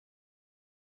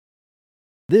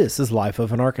This is Life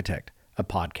of an Architect, a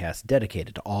podcast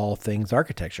dedicated to all things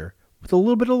architecture with a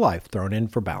little bit of life thrown in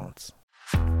for balance.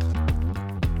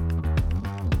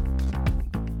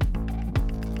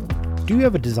 Do you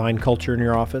have a design culture in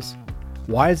your office?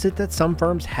 Why is it that some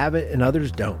firms have it and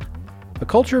others don't? A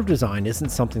culture of design isn't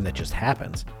something that just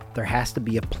happens. There has to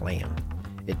be a plan.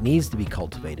 It needs to be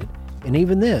cultivated, and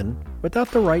even then, without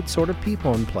the right sort of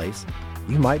people in place,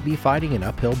 you might be fighting an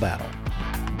uphill battle.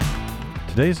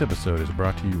 Today's episode is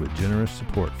brought to you with generous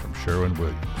support from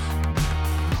Sherwin-Williams.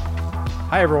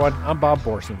 Hi everyone, I'm Bob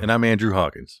Borson. And I'm Andrew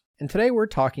Hawkins. And today we're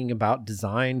talking about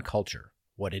design culture,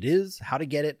 what it is, how to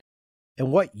get it,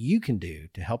 and what you can do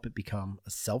to help it become a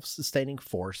self-sustaining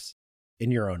force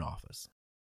in your own office.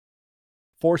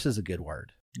 Force is a good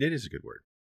word. It is a good word.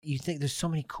 You think there's so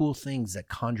many cool things that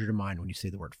conjure to mind when you say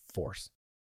the word force.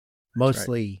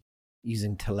 Mostly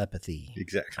using telepathy.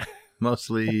 Exactly.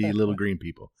 Mostly little green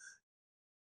people.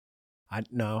 I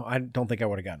don't think I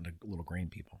would have gotten to little green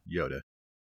people. Yoda.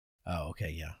 Oh, okay,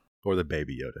 yeah. Or the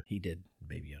baby Yoda. He did,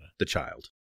 baby Yoda. The child.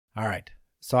 All right.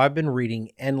 So I've been reading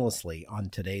endlessly on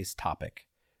today's topic,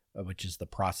 which is the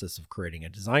process of creating a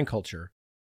design culture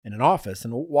in an office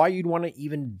and why you'd want to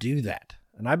even do that.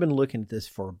 And I've been looking at this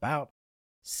for about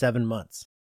 7 months.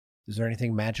 Is there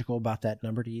anything magical about that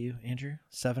number to you, Andrew?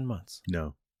 7 months.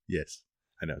 No. Yes.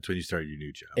 I know. It's when you started your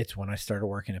new job. It's when I started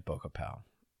working at Bocapal.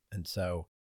 And so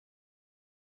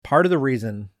part of the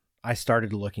reason I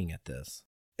started looking at this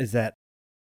is that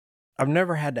I've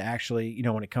never had to actually,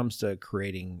 when it comes to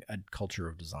creating a culture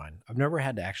of design, I've never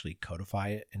had to actually codify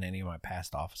it in any of my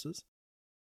past offices.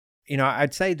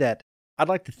 I'd say that I'd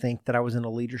like to think that I was in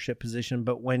a leadership position,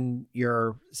 but when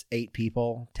you're 8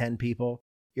 people, 10 people,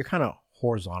 you're kind of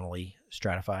horizontally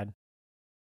stratified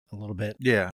a little bit.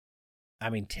 Yeah. I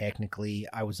mean, technically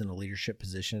I was in a leadership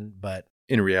position, but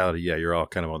in reality, yeah, you're all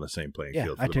kind of on the same playing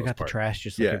field. I took out the trash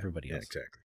just like everybody else. Yeah,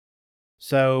 exactly.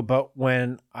 So, but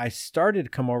when I started to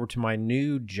come over to my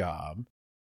new job,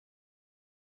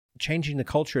 changing the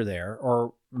culture there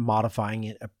or modifying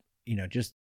it,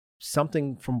 just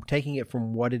something from taking it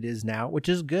from what it is now, which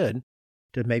is good,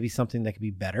 to maybe something that could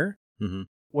be better,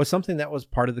 was something that was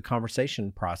part of the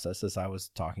conversation process as I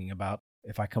was talking about.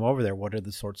 If I come over there, what are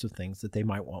the sorts of things that they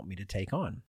might want me to take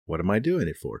on? What am I doing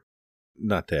it for?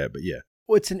 Not that, but yeah.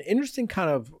 Well, it's an interesting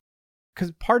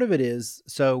because part of it is,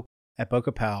 so at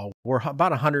Bocapal, we're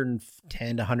about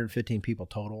 110 to 115 people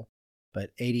total, but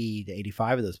 80 to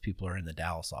 85 of those people are in the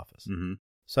Dallas office. Mm-hmm.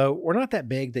 So we're not that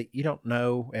big that you don't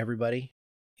know everybody,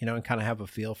 and kind of have a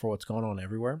feel for what's going on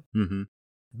everywhere. Mm-hmm.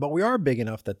 But we are big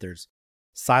enough that there's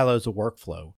silos of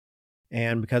workflow.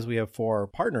 And because we have 4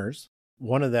 partners,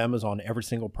 one of them is on every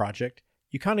single project.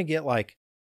 You kind of get like,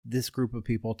 this group of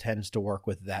people tends to work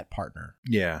with that partner.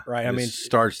 Yeah. Right. It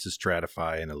starts to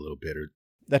stratify in a little bit.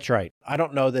 That's right. I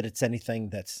don't know that it's anything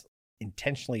that's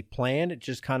intentionally planned. It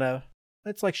just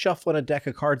it's like shuffling a deck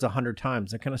of cards 100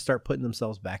 times. They kind of start putting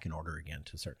themselves back in order again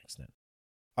to a certain extent.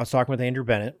 I was talking with Andrew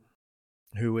Bennett,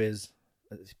 who is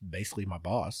basically my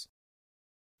boss,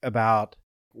 about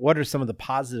what are some of the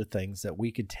positive things that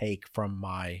we could take from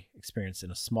my experience in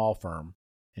a small firm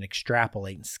and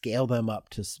extrapolate and scale them up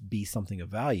to be something of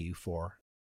value for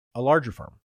a larger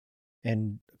firm.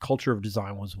 And culture of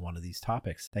design was one of these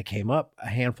topics that came up a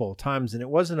handful of times. And it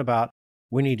wasn't about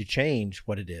we need to change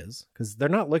what it is, because they're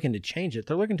not looking to change it.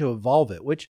 They're looking to evolve it,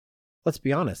 which, let's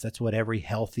be honest, that's what every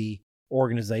healthy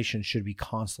organization should be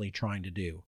constantly trying to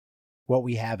do. What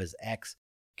we have is X.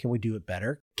 Can we do it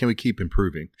better? Can we keep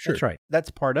improving? Sure. That's right.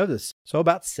 That's part of this. So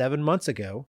about 7 months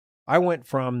ago, I went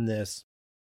from this,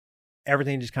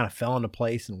 everything just kind of fell into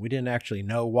place and we didn't actually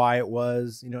know why it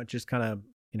was, it just kind of,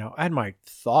 I had my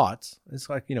thoughts. It's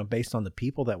like, based on the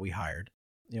people that we hired,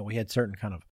 we had certain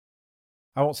kind of,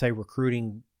 I won't say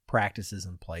recruiting practices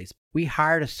in place. We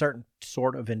hired a certain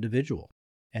sort of individual,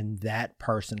 and that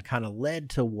person kind of led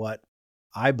to what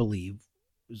I believe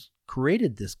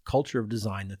created this culture of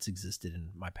design that's existed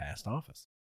in my past office.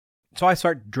 So I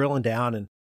started drilling down, and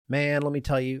man, let me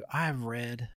tell you, I've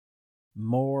read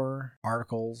more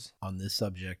articles on this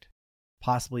subject,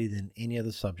 possibly than any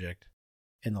other subject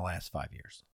in the last 5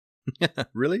 years.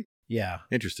 Really? Yeah.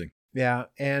 Interesting. Yeah.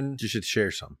 And you should share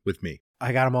some with me.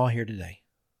 I got them all here today.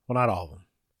 Well, not all of them.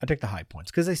 I took the high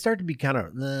points because they start to be it's kind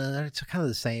of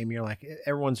the same. You're like,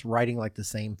 everyone's writing like the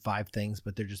same 5 things,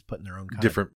 but they're just putting their own kind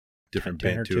different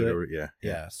bent to it.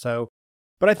 Yeah. So,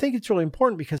 but I think it's really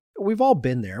important because we've all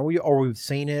been there. We've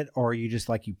seen it, or you just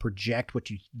you project what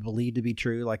you believe to be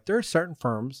true. Like there are certain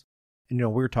firms, and we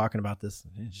were talking about this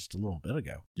just a little bit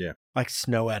ago. Yeah. Like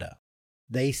Snøhetta.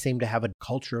 They seem to have a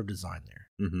culture of design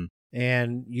there. Mm-hmm.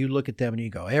 And you look at them and you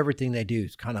go, everything they do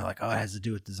is kind of like, oh, it has to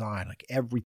do with design. Like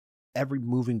every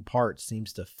moving part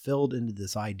seems to filled into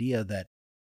this idea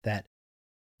that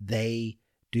they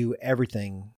do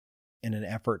everything in an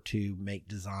effort to make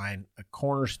design a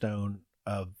cornerstone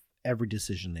of every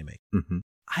decision they make. Mm-hmm.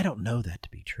 I don't know that to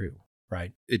be true,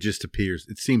 right? It just appears,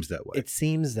 it seems that way. It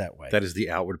seems that way. That is the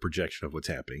outward projection of what's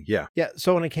happening. Yeah. Yeah.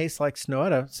 So in a case like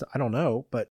Snoetta, I don't know,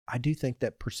 but I do think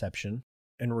that perception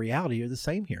and reality are the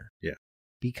same here. Yeah.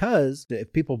 Because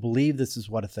if people believe this is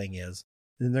what a thing is,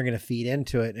 then they're going to feed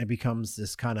into it and it becomes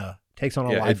this kind of takes on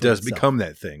a life. It does of itself. become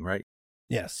that thing, right?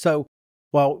 Yeah. So,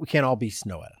 well, we can't all be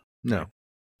Snoetta. No. Right?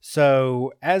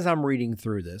 So as I'm reading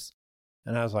through this,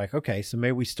 and I was like, okay, so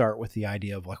maybe we start with the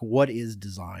idea of like, what is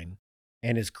design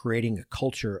and is creating a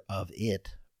culture of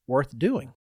it worth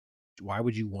doing? Why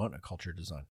would you want a culture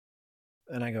design?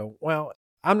 And I go, well,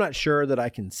 I'm not sure that I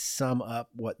can sum up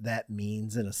what that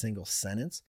means in a single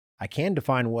sentence. I can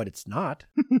define what it's not.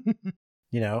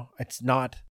 It's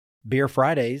not beer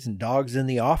Fridays and dogs in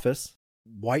the office,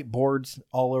 whiteboards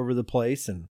all over the place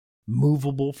and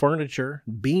movable furniture,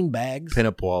 bean bags.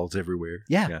 Pin-up walls everywhere.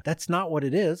 Yeah, that's not what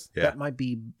it is. Yeah. That might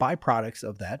be byproducts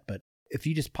of that. But if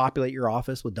you just populate your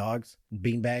office with dogs,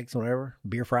 bean bags, whatever,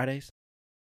 beer Fridays,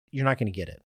 you're not going to get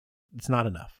it. It's not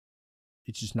enough.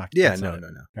 It's just not. Yeah, no.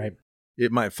 Right.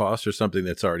 It might foster something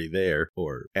that's already there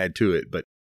or add to it. But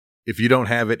if you don't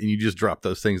have it and you just drop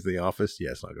those things in the office,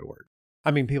 it's not going to work.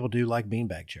 I mean, people do like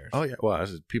beanbag chairs. Oh, yeah. Well,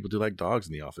 people do like dogs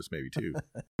in the office maybe too.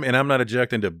 And I'm not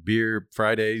objecting to beer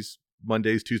Fridays,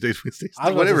 Mondays, Tuesdays, Wednesdays, I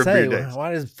was whatever say, beer days.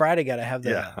 why does Friday got to have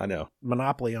the I know.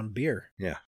 monopoly on beer?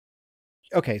 Yeah.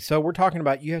 Okay, so we're talking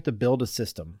about you have to build a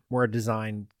system where a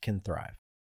design can thrive.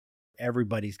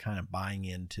 Everybody's kind of buying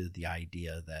into the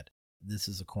idea that this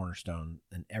is a cornerstone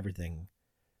and everything.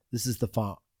 This is the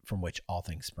font from which all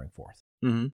things spring forth.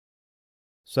 Mm-hmm.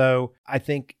 So I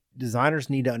think designers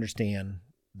need to understand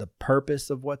the purpose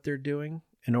of what they're doing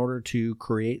in order to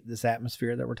create this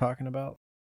atmosphere that we're talking about.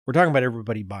 We're talking about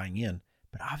everybody buying in,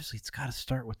 but obviously it's got to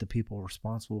start with the people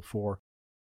responsible for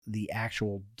the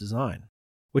actual design,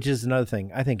 which is another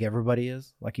thing. I think everybody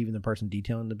is, like even the person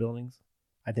detailing the buildings.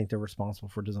 I think they're responsible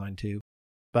for design too.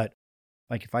 But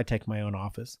like if I take my own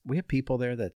office, we have people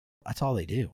there that's all they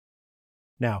do.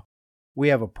 Now, we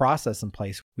have a process in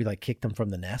place. We like kick them from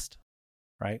the nest,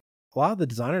 right? A lot of the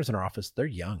designers in our office, they're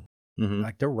young. Mm-hmm.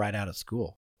 Like they're right out of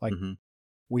school. Like mm-hmm.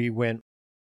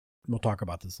 We'll talk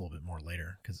about this a little bit more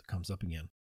later because it comes up again.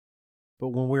 But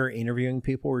when we were interviewing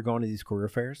people, we were going to these career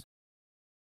fairs.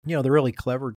 The really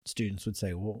clever students would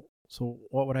say, well, so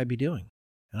what would I be doing?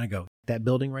 And I go, that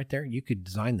building right there, you could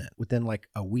design that within like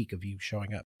a week of you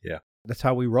showing up. Yeah. That's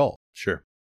how we roll. Sure.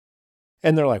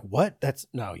 And they're like, what?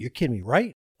 No, you're kidding me,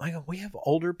 right? I go, we have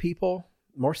older people,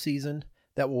 more seasoned,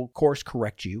 that will course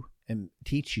correct you and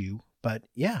teach you. But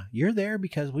yeah, you're there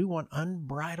because we want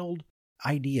unbridled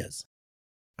ideas.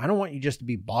 I don't want you just to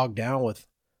be bogged down with,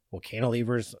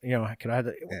 cantilevers,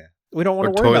 we don't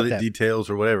want to worry about that. Toilet details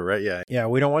or whatever, right? Yeah. Yeah,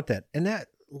 we don't want that. And that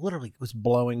literally was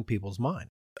blowing people's mind.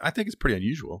 I think it's pretty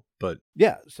unusual, but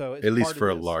yeah, so it's at least for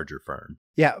a larger firm.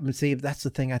 Yeah, but see, that's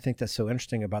the thing I think that's so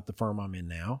interesting about the firm I'm in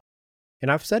now. And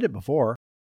I've said it before,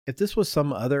 if this was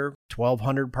some other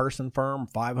 1,200 person firm,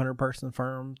 500 person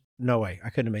firm, no way, I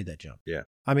couldn't have made that jump. Yeah.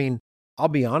 I mean, I'll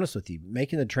be honest with you,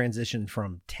 making the transition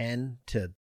from 10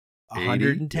 to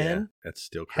 110 that's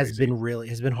still crazy.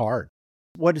 has been hard.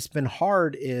 What has been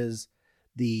hard is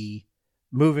the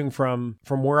moving from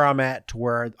where I'm at to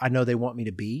where I know they want me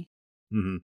to be.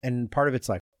 Mm-hmm. And part of it's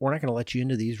like, we're not going to let you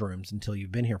into these rooms until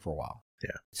you've been here for a while.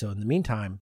 Yeah. So in the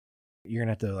meantime, you're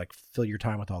going to have to like fill your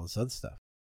time with all this other stuff.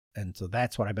 And so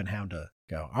that's what I've been having to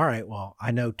go, all right, well,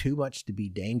 I know too much to be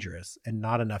dangerous and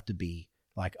not enough to be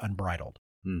like unbridled.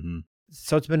 Mm-hmm.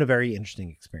 So it's been a very interesting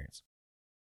experience.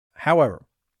 However,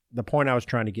 the point I was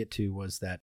trying to get to was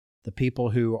that the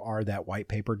people who are that white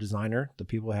paper designer, the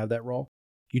people who have that role,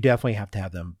 you definitely have to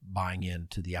have them buying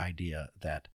into the idea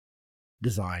that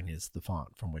design is the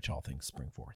font from which all things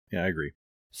spring forth. Yeah, I agree.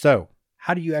 So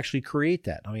how do you actually create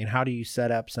that? I mean, how do you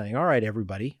set up saying, all right,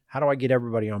 everybody, how do I get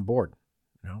everybody on board?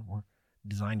 We're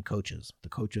design coaches, the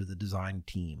coach of the design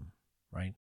team,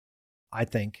 right? I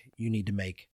think you need to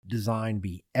make design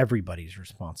be everybody's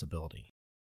responsibility.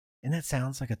 And that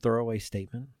sounds like a throwaway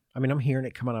statement. I mean, I'm hearing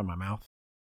it coming out of my mouth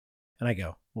and I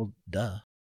go, well, duh.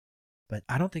 But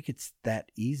I don't think it's that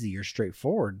easy or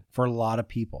straightforward for a lot of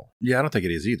people. Yeah, I don't think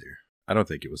it is either. I don't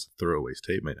think it was a throwaway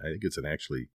statement. I think it's an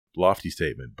actually lofty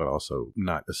statement, but also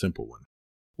not a simple one.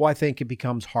 Well, I think it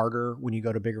becomes harder when you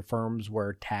go to bigger firms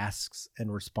where tasks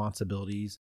and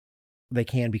responsibilities, they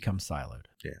can become siloed.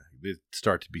 Yeah, they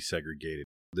start to be segregated.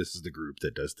 This is the group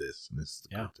that does this, and this is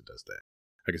the group that does that.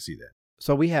 I can see that.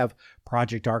 So we have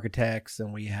project architects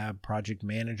and we have project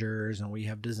managers and we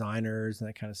have designers and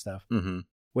that kind of stuff,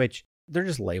 which they're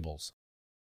just labels.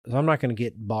 So I'm not going to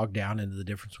get bogged down into the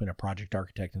difference between a project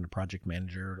architect and a project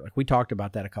manager. Like we talked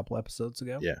about that a couple episodes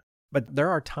ago. Yeah. But there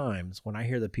are times when I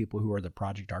hear the people who are the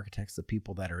project architects, the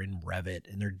people that are in Revit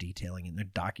and they're detailing and they're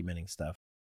documenting stuff,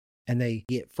 and they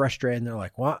get frustrated and they're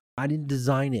like, well, I didn't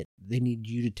design it. They need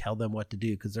you to tell them what to do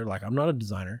because they're like, I'm not a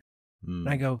designer. And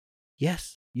I go,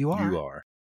 yes, you are. You are.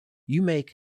 You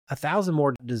make 1,000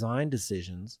 more design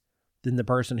decisions than the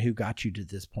person who got you to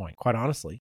this point. Quite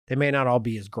honestly, they may not all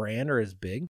be as grand or as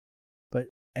big, but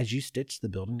as you stitch the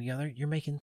building together, you're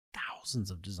making thousands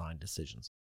of design decisions.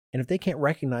 And if they can't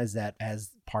recognize that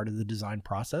as part of the design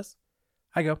process,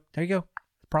 I go, there you go.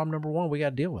 Problem number one, we got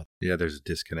to deal with. Yeah, there's a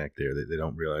disconnect there. They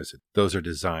don't realize that those are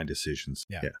design decisions.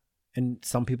 Yeah. And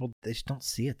some people, they just don't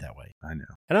see it that way. I know.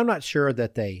 And I'm not sure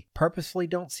that they purposefully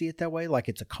don't see it that way, like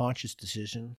it's a conscious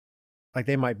decision. Like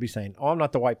they might be saying, oh, I'm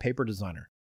not the white paper designer.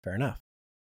 Fair enough.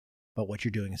 But what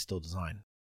you're doing is still design.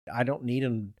 I don't need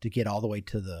them to get all the way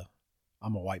to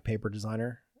I'm a white paper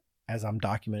designer as I'm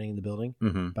documenting the building,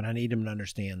 but I need them to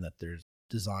understand that there's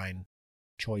design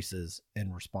choices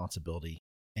and responsibility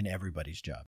in everybody's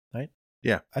job, right?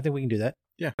 Yeah. I think we can do that.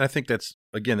 Yeah. I think that's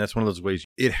one of those ways.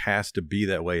 It has to be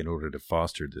that way in order to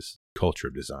foster this culture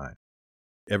of design.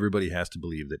 Everybody has to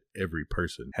believe that every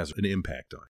person has an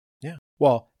impact on it. Yeah.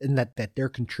 Well, and that they're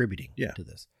contributing to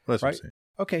this. Well, that's right? what I'm saying.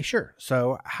 Okay, sure.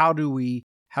 So how do we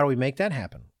make that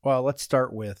happen? Well, let's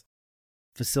start with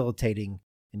facilitating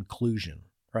inclusion,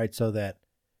 right? So that,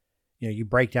 you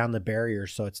break down the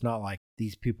barriers. So it's not like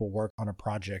these people work on a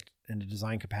project in a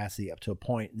design capacity up to a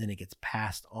point, and then it gets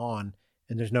passed on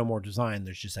and there's no more design.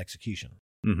 There's just execution.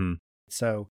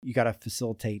 So you got to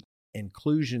facilitate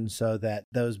inclusion so that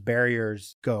those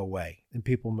barriers go away and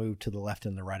people move to the left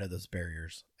and the right of those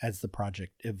barriers as the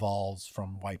project evolves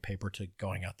from white paper to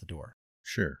going out the door.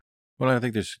 Sure. Well, I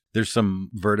think there's some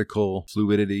vertical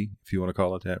fluidity, if you want to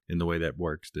call it that, in the way that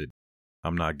works, that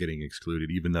I'm not getting excluded,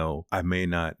 even though I may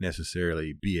not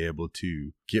necessarily be able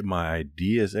to get my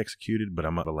ideas executed, but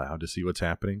I'm not allowed to see what's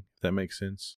happening, if that makes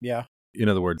sense. Yeah. In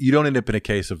other words, you don't end up in a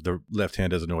case of the left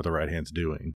hand doesn't know what the right hand's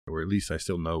doing, or at least I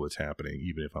still know what's happening,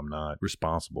 even if I'm not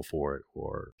responsible for it.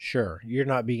 Or sure, you're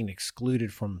not being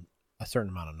excluded from a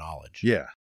certain amount of knowledge. Yeah.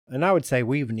 And I would say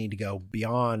we even need to go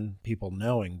beyond people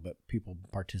knowing, but people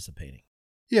participating.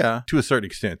 Yeah, to a certain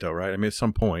extent, though, right? I mean, at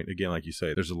some point, again, like you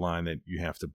say, there's a line that you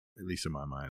have to, at least in my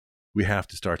mind, we have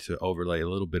to start to overlay a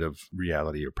little bit of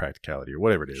reality or practicality or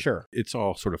whatever it is. Sure. It's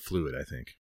all sort of fluid, I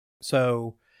think.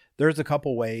 So there's a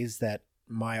couple ways that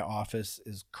my office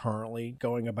is currently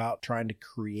going about trying to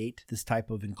create this type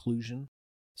of inclusion.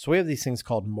 So we have these things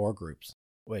called MORE groups,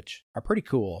 which are pretty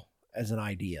cool as an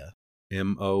idea.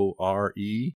 MORE?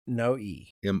 No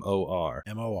E. MOR.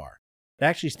 MOR. It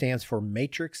actually stands for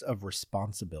Matrix of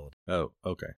Responsibility. Oh,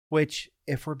 okay. Which,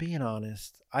 if we're being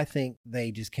honest, I think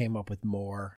they just came up with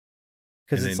more.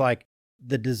 Because it's like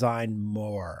the design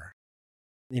more.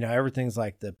 Everything's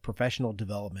like the professional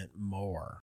development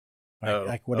more. Right?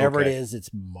 Like whatever it is, it's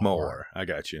more. More. I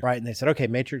got you. Right. And they said, okay,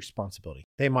 Matrix Responsibility.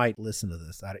 They might listen to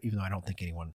this, even though I don't think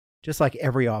anyone, just like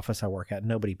every office I work at,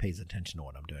 nobody pays attention to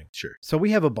what I'm doing. Sure. So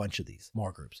we have a bunch of these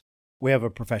MORE groups. We have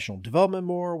a professional development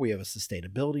more, we have a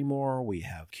sustainability more, we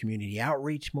have community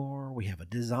outreach more, we have a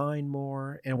design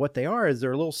more. And what they are is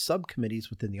they're little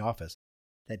subcommittees within the office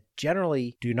that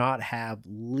generally do not have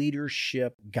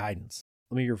leadership guidance.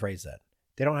 Let me rephrase that.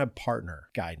 They don't have partner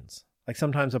guidance. Like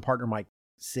sometimes a partner might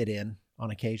sit in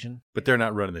on occasion. But they're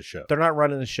not running the show. They're not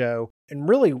running the show. And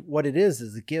really what it is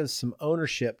it gives some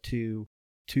ownership to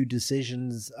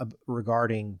decisions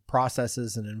regarding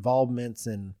processes and involvements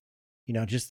and,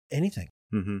 just anything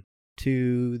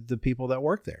to the people that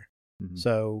work there.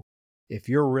 So if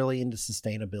you're really into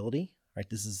sustainability, right,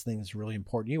 this is thing that's really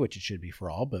important to you, which it should be for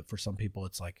all, but for some people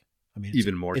it's like,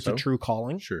 even more it's so. a true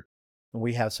calling. Sure. And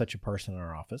we have such a person in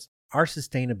our office. Our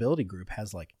sustainability group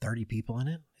has like 30 people in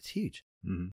it. It's huge.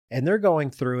 And they're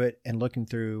going through it and looking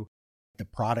through the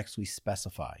products we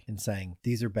specify and saying,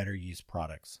 these are better used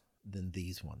products than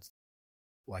these ones.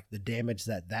 Like the damage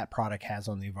that product has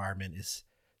on the environment is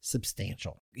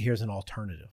substantial. Here's an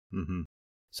alternative.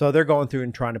 So they're going through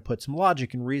and trying to put some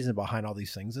logic and reason behind all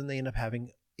these things, and they end up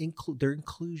having their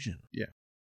inclusion. Yeah.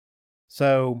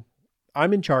 So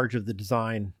I'm in charge of the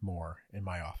design more in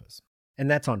my office, and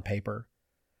that's on paper.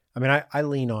 I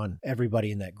lean on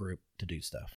everybody in that group to do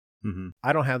stuff.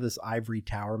 I don't have this ivory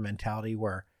tower mentality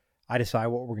where I decide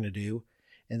what we're going to do,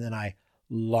 and then I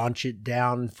launch it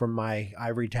down from my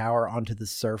ivory tower onto the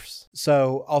surfs.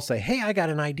 So I'll say, hey, I got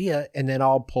an idea. And then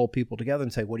I'll pull people together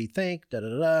and say, what do you think?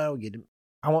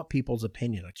 I want people's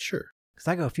opinion. Like, Sure.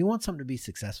 because I go, if you want something to be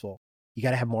successful, you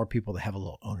got to have more people that have a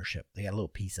little ownership. They got a little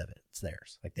piece of it. It's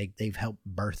theirs. Like they've helped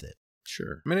birth it.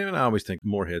 Sure. I mean, and I always think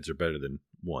more heads are better than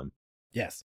one.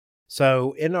 Yes.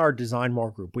 So in our Design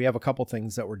More group, we have a couple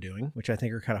things that we're doing, which I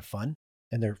think are kind of fun.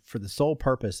 And they're for the sole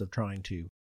purpose of trying to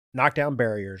knock down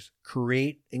barriers,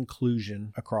 create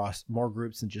inclusion across more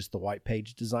groups than just the white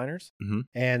page designers. Mm-hmm.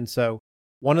 And so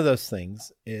one of those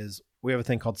things is we have a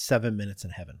thing called 7 Minutes in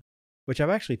Heaven, which I've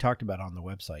actually talked about on the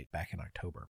website back in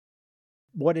October.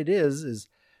 What it is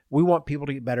we want people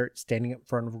to get better at standing up in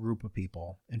front of a group of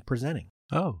people and presenting.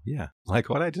 Oh, yeah. Like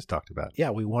what I just talked about.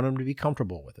 Yeah, we want them to be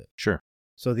comfortable with it. Sure.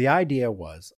 So the idea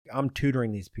was I'm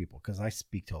tutoring these people because I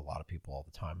speak to a lot of people all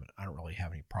the time and I don't really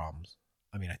have any problems.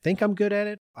 I mean, I think I'm good at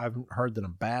it. I've heard that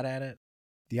I'm bad at it.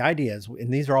 The idea is,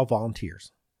 and these are all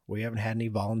volunteers. We haven't had any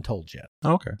voluntold yet.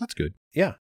 Okay. That's good.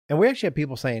 Yeah. And we actually have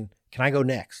people saying, can I go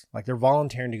next? Like they're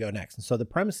volunteering to go next. And so the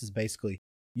premise is basically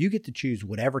you get to choose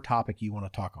whatever topic you want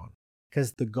to talk on.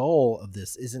 Because the goal of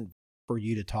this isn't for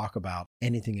you to talk about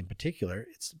anything in particular.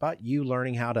 It's about you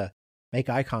learning how to make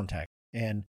eye contact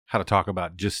and how to talk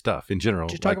about just stuff in general.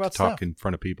 Just talk about to talk stuff. in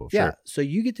front of people. Yeah. Sure. So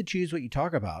you get to choose what you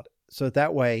talk about. So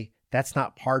that way, that's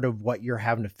not part of what you're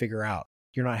having to figure out.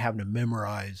 You're not having to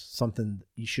memorize something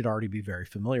you should already be very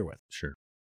familiar with. Sure.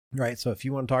 Right. So if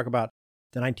you want to talk about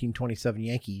the 1927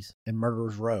 Yankees and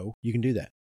Murderers Row, you can do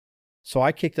that. So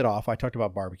I kicked it off. I talked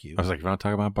about barbecue. I was like, if I don't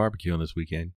talk about barbecue on this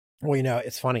weekend. Well,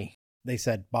 it's funny. They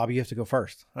said, Bobby, you have to go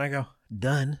first. And I go,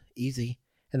 done, easy.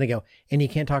 And they go, and you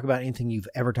can't talk about anything you've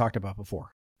ever talked about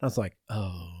before. I was like,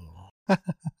 oh.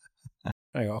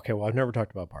 I go, okay, well, I've never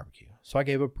talked about barbecue. So I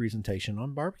gave a presentation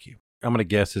on barbecue. I'm going to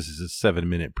guess this is a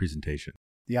 7-minute presentation.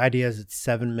 The idea is it's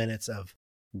 7 minutes of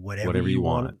whatever you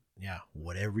want. Yeah,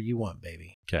 whatever you want,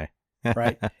 baby. Okay.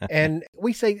 Right? And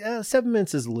we say 7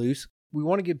 minutes is loose. We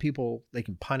want to give people, they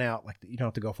can punt out, like you don't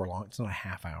have to go for long. It's not a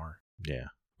half hour. Yeah.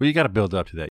 Well, you got to build up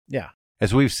to that. Yeah.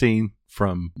 As we've seen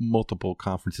from multiple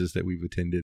conferences that we've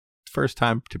attended, first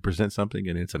time to present something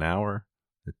and it's an hour,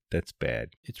 that's bad.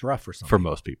 It's rough for some For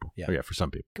people. most people. Yeah. Oh, yeah, for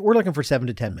some people. We're looking for 7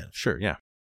 to 10 minutes. Sure, yeah.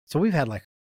 So we had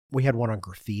one on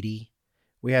graffiti.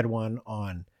 We had one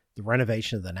on the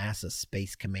renovation of the NASA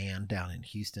Space Command down in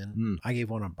Houston. I gave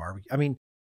one on barbecue. I mean,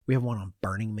 we have one on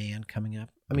Burning Man coming up.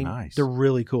 I mean, Nice. They're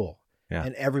really cool. Yeah.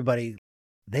 And everybody,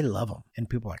 they love them. And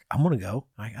people are like, I'm going to go.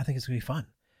 I think it's going to be fun.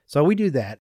 So we do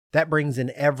that. That brings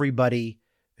in everybody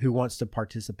who wants to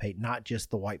participate, not just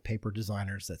the white paper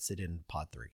designers that sit in pod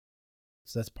 3.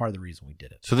 So that's part of the reason we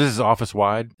did it. So this is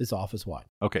office-wide? It's office-wide.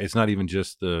 Okay, it's not even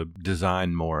just the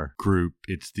Design More group.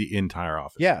 It's the entire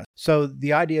office. Yeah. So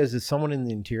the idea is if someone in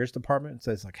the interiors department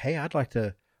says like, hey, I'd like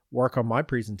to work on my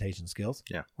presentation skills.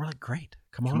 Yeah. We're like, great.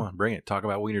 Come on, bring it. Talk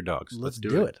about wiener dogs. Let's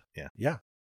do it. Yeah. Yeah.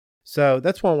 So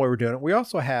that's one way we're doing it. We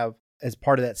also have, as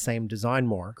part of that same Design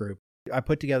More group, I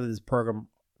put together this program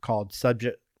called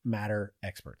Subject Matter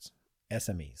Experts,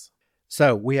 SMEs.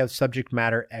 So we have subject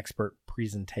matter expert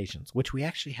presentations, which we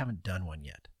actually haven't done one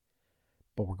yet,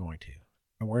 but we're going to.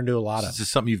 And we're going to do a lot of. This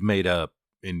is something you've made up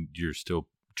and you're still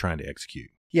trying to execute.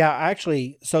 Yeah,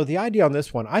 actually. So the idea on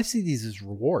this one, I see these as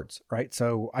rewards, right?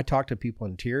 So I talk to people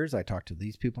in tiers. I talk to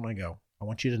these people and I go, I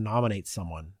want you to nominate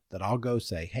someone that I'll go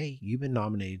say, hey, you've been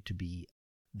nominated to be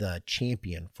the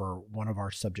champion for one of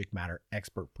our subject matter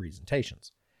expert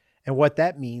presentations. And what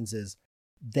that means is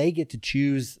they get to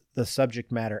choose the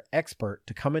subject matter expert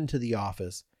to come into the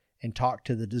office and talk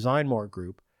to the Design More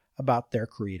group about their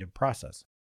creative process.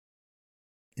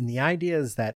 And the idea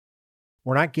is that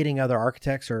we're not getting other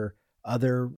architects or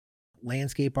other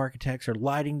landscape architects or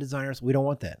lighting designers. We don't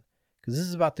want that because this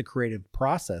is about the creative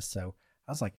process. So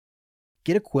I was like,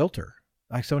 get a quilter,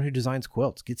 like someone who designs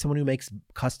quilts, get someone who makes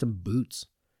custom boots,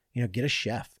 get a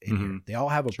chef in here. They all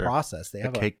have a process. They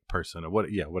have a cake person or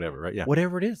whatever, right? Yeah.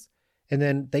 Whatever it is. And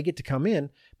then they get to come in.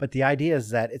 But the idea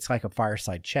is that it's like a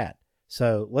fireside chat.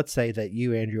 So let's say that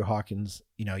you, Andrew Hawkins,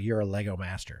 you're a Lego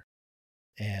master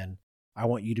and I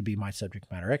want you to be my subject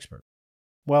matter expert.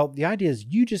 Well, the idea is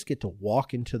you just get to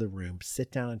walk into the room,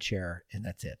 sit down in a chair, and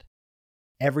that's it.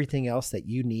 Everything else that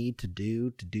you need to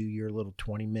do your little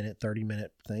 20-minute,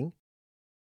 30-minute thing,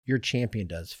 your champion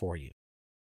does for you.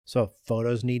 So if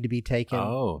photos need to be taken.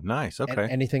 Oh, nice. Okay.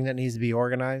 Anything that needs to be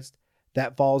organized,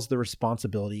 that falls the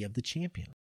responsibility of the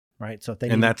champion, right? So if they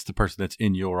that's the person that's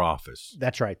in your office.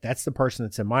 That's right. That's the person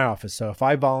that's in my office. So if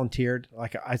I volunteered,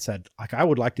 like I said, like I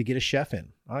would like to get a chef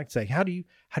in. I like to say, how do you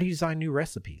design new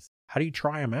recipes? How do you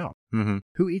try them out? Mm-hmm.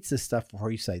 Who eats this stuff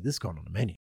before you say this is going on the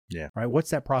menu? Yeah. Right? What's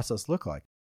that process look like?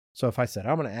 So if I said,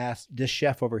 I'm going to ask this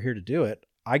chef over here to do it,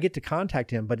 I get to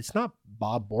contact him, but it's not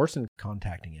Bob Borson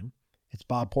contacting him. It's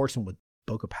Bob Borson with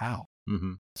Boca Pal.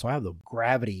 Mm-hmm. So I have the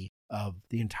gravity of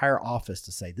the entire office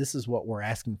to say, this is what we're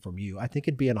asking from you. I think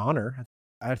it'd be an honor.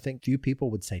 I think few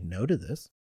people would say no to this.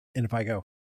 And if I go,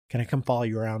 can I come follow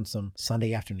you around some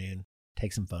Sunday afternoon,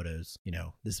 take some photos?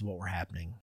 This is what we're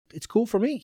happening. It's cool for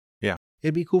me. Yeah.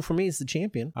 It'd be cool for me as the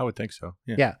champion. I would think so.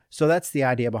 Yeah. Yeah. So that's the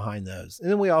idea behind those. And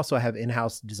then we also have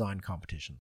in-house design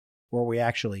competition where we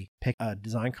actually pick a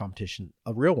design competition,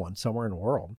 a real one somewhere in the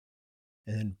world.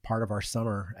 And then part of our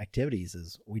summer activities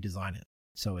is we design it.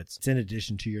 So it's in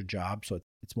addition to your job. So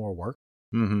it's more work,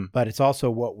 Mm-hmm. but it's also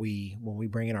when we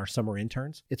bring in our summer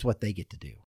interns, it's what they get to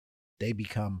do. They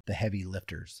become the heavy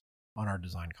lifters on our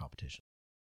design competition.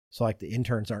 So like the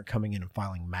interns aren't coming in and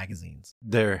filing magazines.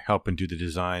 They're helping do the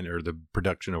design or the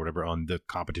production or whatever on the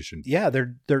competition. Yeah,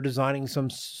 they're designing some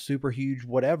super huge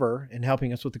whatever and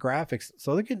helping us with the graphics.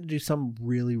 So they're getting to do some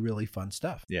really, really fun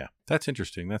stuff. Yeah, that's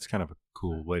interesting. That's kind of a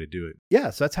cool way to do it. Yeah,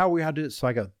 so that's how we how to do it. So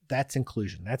I go, that's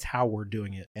inclusion. That's how we're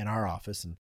doing it in our office.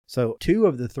 And so 2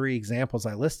 of the 3 examples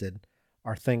I listed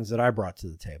are things that I brought to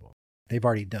the table. They've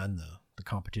already done the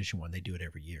competition one. They do it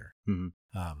every year.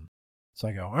 Mm-hmm. So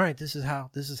I go, all right, this is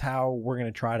how we're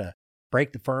going to try to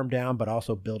break the firm down, but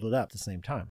also build it up at the same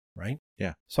time. Right.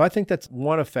 Yeah. So I think that's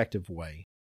one effective way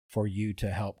for you to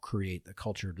help create the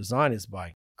culture of design is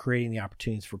by creating the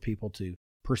opportunities for people to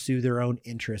pursue their own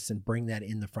interests and bring that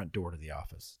in the front door to the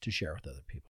office to share with other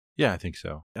people. Yeah, I think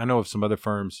so. I know of some other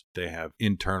firms, they have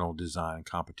internal design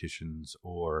competitions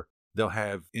or they'll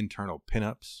have internal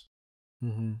pinups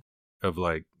Mm-hmm. of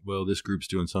like, well, this group's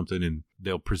doing something and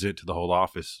they'll present to the whole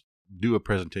office, do a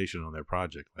presentation on their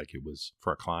project like it was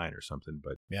for a client or something.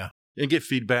 But Yeah. and get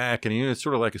feedback. And it's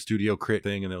sort of like a studio crit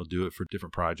thing, and they'll do it for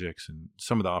different projects. And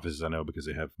some of the offices I know, because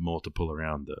they have multiple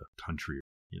around the country,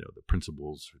 the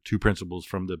principals, 2 principals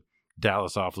from the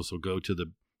Dallas office will go to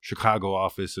the Chicago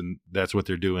office, and that's what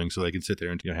they're doing. So they can sit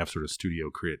there and have sort of studio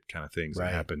crit kind of things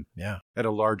that happen at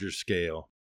a larger scale.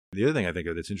 The other thing I think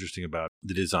of that's interesting about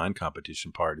the design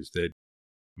competition part is that,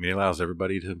 it allows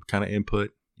everybody to kind of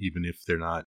input, even if they're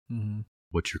not Mm-hmm.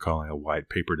 what you're calling a white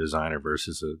paper designer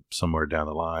versus somewhere down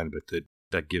the line, but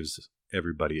that gives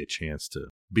everybody a chance to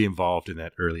be involved in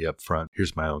that early upfront.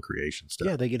 Here's my own creation stuff.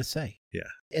 Yeah, they get a say. Yeah.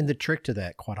 And the trick to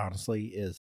that, quite honestly,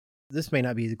 is this may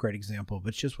not be the great example,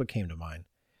 but it's just what came to mind.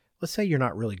 Let's say you're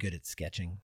not really good at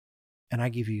sketching, and I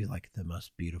give you like the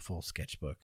most beautiful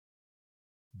sketchbook,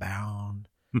 bound,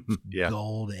 Yeah.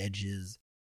 gold edges,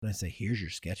 and I say, here's your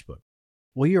sketchbook.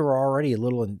 Well, you're already a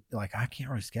little like, I can't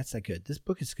really sketch that good. This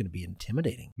book is going to be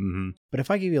intimidating. Mm-hmm. But if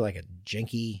I give you like a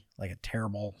janky, like a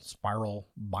terrible spiral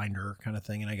binder kind of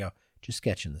thing, and I go, just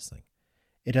sketching this thing,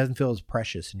 it doesn't feel as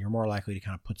precious, and you're more likely to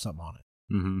kind of put something on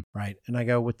it. Mm-hmm. Right. And I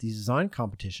go, with these design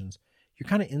competitions, you're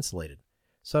kind of insulated.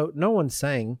 So no one's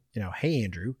saying, hey,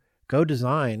 Andrew, go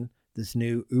design this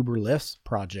new Uber Lyft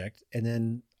project. And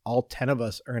then all 10 of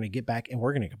us are going to get back and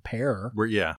we're going to compare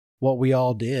what we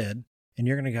all did. And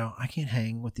you're going to go, I can't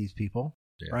hang with these people.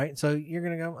 Yeah. Right. So you're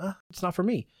going to go, it's not for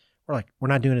me. We're like, we're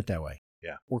not doing it that way.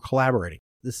 Yeah. We're collaborating.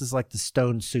 This is like the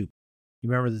Stone Soup. You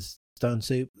remember this Stone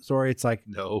Soup story? It's like,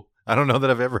 no, I don't know that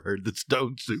I've ever heard the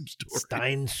Stone Soup story.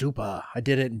 Stein Supa. I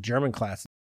did it in German class.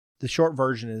 The short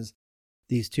version is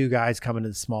these 2 guys come into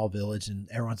the small village and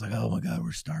everyone's like, oh my God,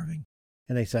 we're starving.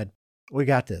 And they said, we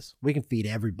got this. We can feed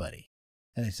everybody.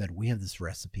 And they said, we have this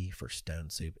recipe for stone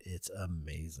soup. It's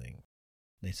amazing.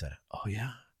 And they said, oh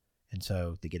yeah. And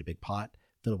so they get a big pot,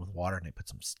 fill it with water, and they put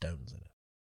some stones in it.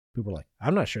 People are like,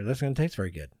 I'm not sure that's going to taste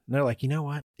very good. And they're like, you know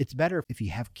what? It's better if you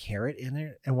have carrot in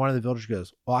there. And one of the villagers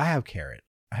goes, well, I have carrot.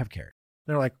 And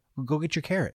they're like, well, go get your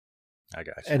carrot. I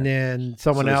got you. And then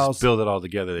someone else build it all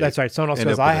together. That's right. Someone else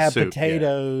goes, I have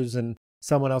potatoes. And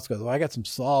someone else goes, well, I got some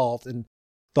salt. And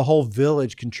the whole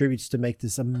village contributes to make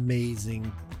this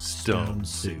amazing stone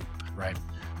soup. Right.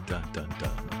 Dun, dun,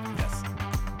 dun. Yes.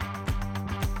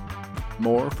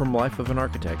 More from Life of an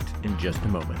Architect in just a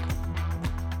moment.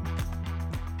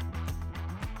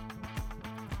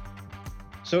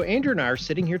 So Andrew and I are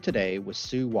sitting here today with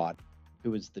Sue Watt,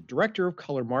 who is the Director of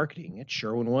Color Marketing at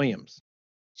Sherwin-Williams.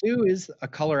 Sue is a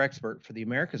color expert for the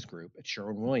Americas Group at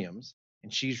Sherwin-Williams,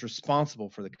 and she's responsible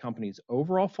for the company's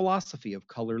overall philosophy of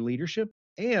color leadership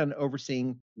and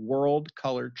overseeing world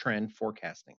color trend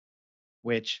forecasting,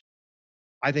 which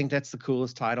I think that's the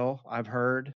coolest title I've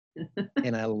heard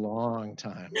in a long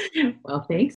time. Well,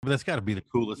 thanks. But that's got to be the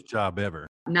coolest job ever.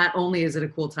 Not only is it a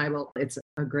cool title, it's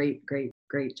a great, great,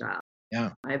 great job.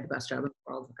 Yeah. I have the best job in the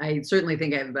world. I certainly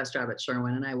think I have the best job at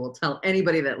Sherwin, and I will tell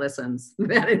anybody that listens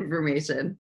that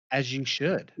information. as you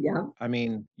should. Yeah. I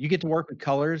mean, you get to work with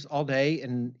colors all day.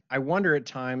 And I wonder at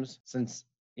times, since,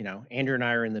 Andrew and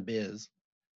I are in the biz,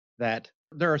 that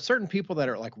there are certain people that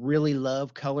are like really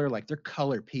love color, like they're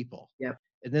color people. Yep.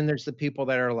 And then there's the people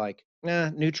that are like,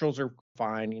 neutrals are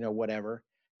fine, whatever.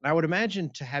 And I would imagine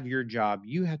to have your job,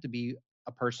 you have to be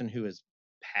a person who is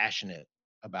passionate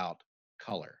about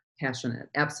color. Passionate.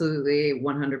 Absolutely.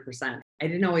 100%. I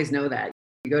didn't always know that.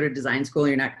 You go to design school,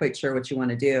 you're not quite sure what you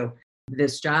want to do.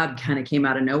 This job kind of came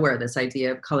out of nowhere, this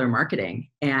idea of color marketing.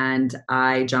 And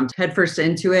I jumped headfirst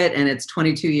into it. And it's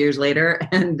 22 years later,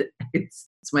 and it's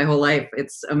my whole life.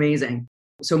 It's amazing.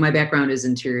 So my background is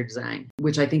interior design,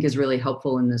 which I think is really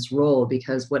helpful in this role,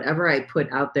 because whatever I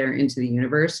put out there into the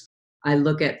universe, I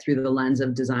look at through the lens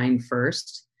of design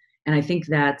first. And I think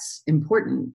that's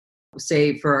important.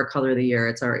 Say for our color of the year,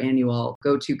 it's our annual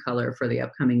go-to color for the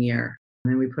upcoming year.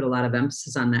 And we put a lot of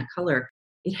emphasis on that color.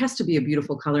 It has to be a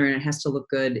beautiful color, and it has to look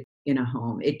good in a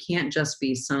home. It can't just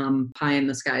be some pie in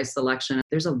the sky selection.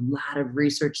 There's a lot of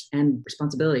research and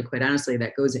responsibility, quite honestly,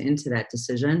 that goes into that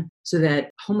decision so that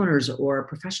homeowners or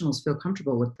professionals feel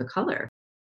comfortable with the color.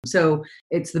 So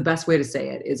it's the best way to say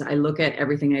it is I look at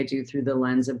everything I do through the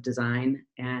lens of design.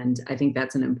 And I think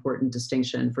that's an important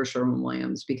distinction for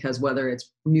Sherwin-Williams, because whether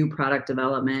it's new product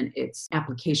development, it's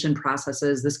application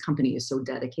processes, this company is so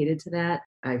dedicated to that.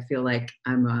 I feel like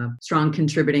I'm a strong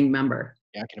contributing member.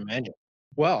 Yeah, I can imagine.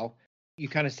 Well, you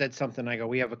kind of said something. I go,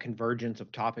 we have a convergence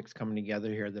of topics coming together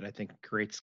here that I think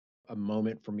creates a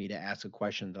moment for me to ask a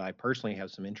question that I personally have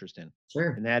some interest in.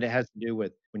 Sure. And that it has to do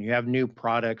with when you have new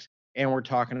products, and we're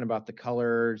talking about the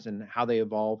colors and how they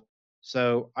evolve.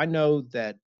 So I know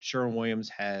that Sherwin-Williams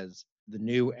has the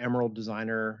new Emerald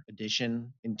Designer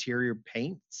Edition interior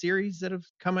paint series that have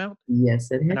come out. Yes,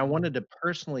 it And is. I wanted to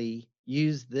personally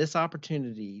use this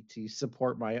opportunity to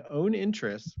support my own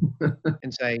interests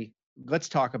and say, let's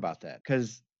talk about that.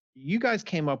 Because you guys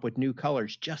came up with new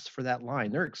colors just for that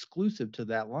line. They're exclusive to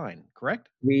that line, correct?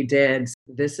 We did.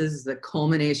 This is the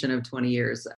culmination of 20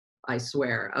 years, I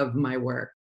swear, of my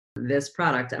work. This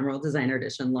product, Emerald Designer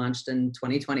Edition, launched in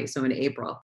 2020, so in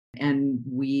April. And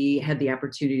we had the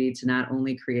opportunity to not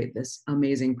only create this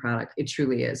amazing product, it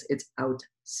truly is. It's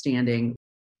outstanding.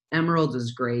 Emerald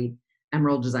is great.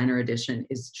 Emerald Designer Edition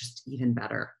is just even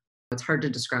better. It's hard to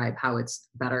describe how it's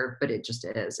better, but it just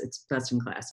is. It's best in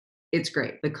class. It's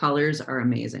great. The colors are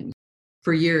amazing.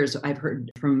 For years, I've heard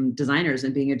from designers,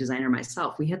 and being a designer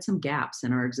myself, we had some gaps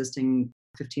in our existing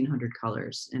 1,500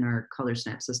 colors in our Color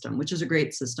Snap system, which is a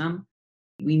great system.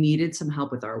 We needed some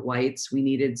help with our whites. We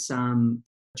needed some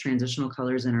transitional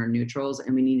colors in our neutrals,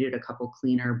 and we needed a couple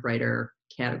cleaner, brighter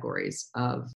categories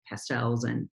of pastels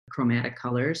and chromatic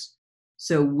colors.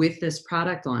 So with this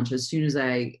product launch, as soon as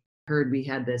I heard we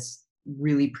had this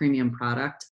really premium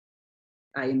product,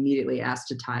 I immediately asked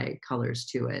to tie colors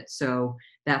to it. So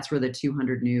that's where the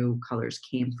 200 new colors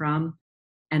came from.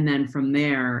 And then from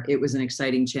there, it was an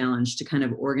exciting challenge to kind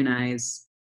of organize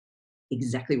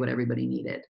exactly what everybody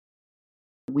needed.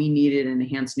 We needed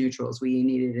enhanced neutrals. We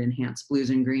needed enhanced blues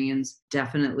and greens,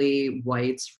 definitely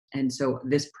whites. And so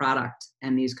this product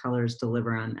and these colors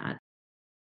deliver on that.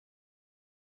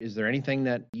 Is there anything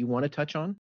that you want to touch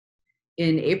on?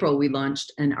 In April, we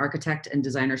launched an architect and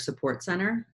designer support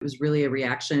center. It was really a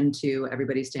reaction to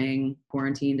everybody staying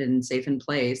quarantined and safe in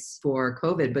place for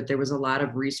COVID, but there was a lot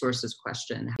of resources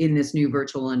questioned. In this new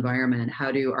virtual environment, how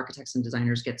do architects and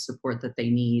designers get support that they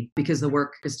need? Because the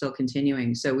work is still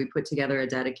continuing. So we put together a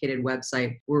dedicated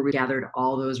website where we gathered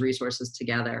all those resources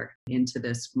together into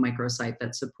this microsite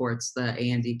that supports the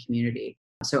A&D community.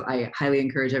 So I highly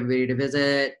encourage everybody to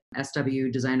visit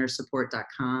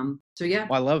swdesignersupport.com. So yeah.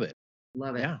 Well, I love it.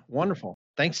 Love it. Yeah, wonderful.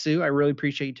 Thanks, Sue. I really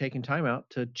appreciate you taking time out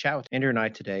to chat with Andrew and I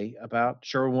today about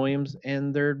Sherwin-Williams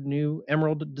and their new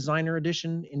Emerald Designer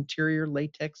Edition interior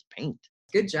latex paint.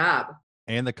 Good job.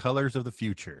 And the colors of the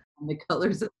future. And the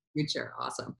colors of the future.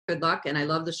 Awesome. Good luck. And I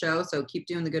love the show. So keep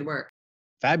doing the good work.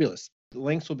 Fabulous. The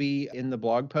links will be in the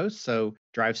blog post. So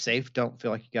drive safe. Don't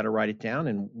feel like you got to write it down.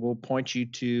 And we'll point you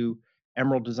to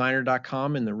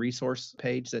emeralddesigner.com and the resource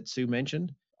page that Sue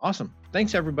mentioned. Awesome.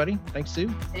 Thanks, everybody. Thanks, Sue.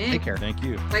 Thanks. Take care. Thank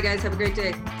you. Bye, guys. Have a great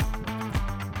day.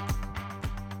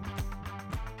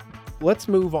 Let's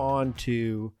move on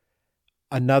to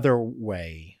another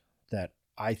way that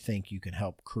I think you can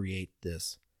help create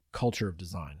this culture of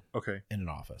design Okay. in an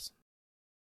office.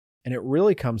 And it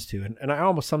really comes to, and I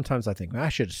almost sometimes I think, I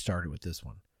should have started with this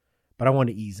one, but I want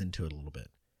to ease into it a little bit,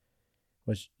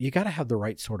 which you got to have the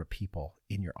right sort of people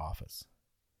in your office,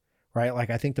 right? Like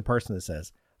I think the person that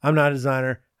says, I'm not a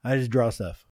designer, I just draw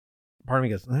stuff. Part of me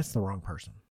goes, that's the wrong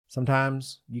person.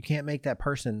 Sometimes you can't make that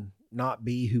person not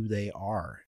be who they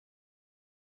are.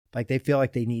 Like they feel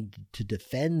like they need to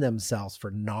defend themselves for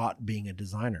not being a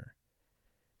designer.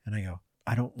 And I go,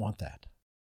 I don't want that.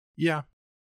 Yeah,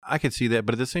 I could see that.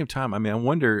 But at the same time, I mean, I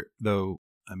wonder though,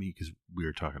 I mean, because we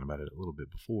were talking about it a little bit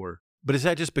before, but is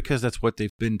that just because that's what they've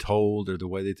been told or the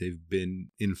way that they've been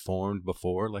informed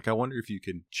before? Like, I wonder if you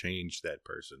can change that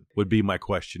person would be my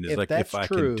question is If like, that's if I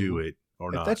true, can do it or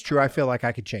If not. that's true, I feel like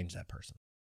I could change that person.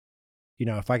 You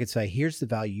know, if I could say, here's the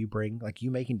value you bring, like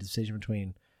you making a decision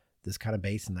between this kind of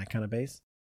base and that kind of base,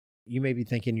 you may be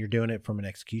thinking you're doing it from an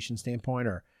execution standpoint,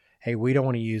 or, hey, we don't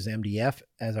want to use MDF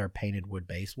as our painted wood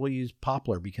base. We'll use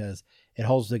poplar because it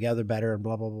holds together better and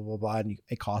blah, blah, blah, blah, blah, and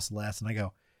it costs less. And I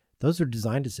go, those are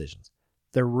design decisions.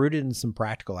 They're rooted in some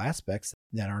practical aspects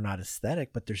that are not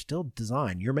aesthetic, but they're still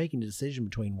design. You're making a decision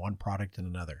between one product and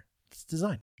another. It's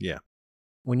design. Yeah.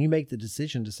 When you make the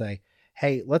decision to say,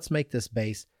 hey, let's make this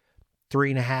base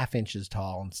 3.5 inches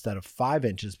tall instead of 5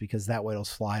 inches, because that way it'll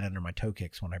slide under my toe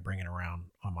kicks when I bring it around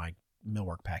on my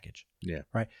millwork package. Yeah.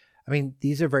 Right. I mean,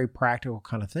 these are very practical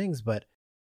kind of things, but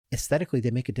aesthetically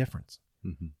they make a difference.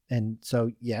 Mm-hmm. And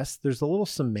so, yes, there's a little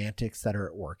semantics that are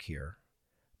at work here,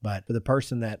 but for the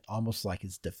person that almost like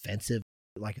is defensive,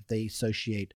 like if they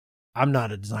associate, I'm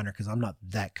not a designer because I'm not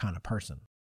that kind of person.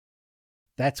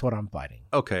 That's what I'm fighting.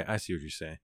 Okay. I see what you're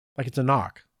saying. Like it's a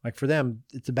knock. Like for them,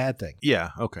 it's a bad thing. Yeah.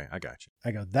 Okay. I got you.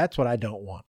 I go, that's what I don't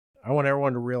want. I want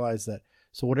everyone to realize that.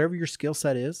 So whatever your skill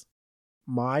set is,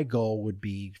 my goal would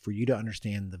be for you to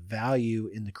understand the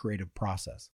value in the creative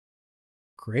process.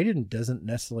 Creative doesn't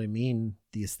necessarily mean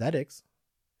the aesthetics.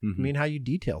 Mm-hmm. I mean how you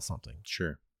detail something.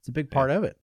 Sure. It's a big part of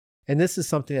it. And this is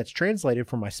something that's translated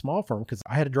from my small firm because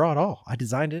I had to draw it all. I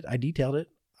designed it. I detailed it.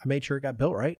 I made sure it got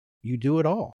built right. You do it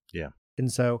all. Yeah.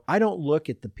 And so I don't look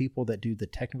at the people that do the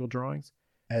technical drawings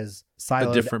as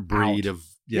siloed A different breed out. of,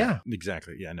 yeah,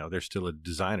 exactly. Yeah. No, they're still a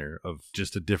designer of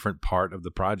just a different part of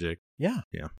the project. Yeah.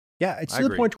 Yeah. Yeah. It's I to the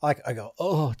agree. point like I go,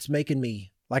 oh, it's making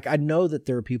me like, I know that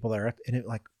there are people there and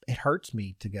it hurts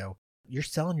me to go, you're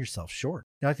selling yourself short.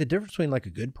 Now, like the difference between like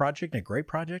a good project and a great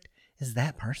project is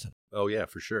that person. Oh, yeah,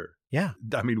 for sure. Yeah.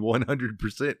 I mean,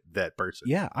 100% that person.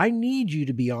 Yeah. I need you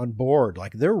to be on board.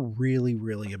 Like they're really,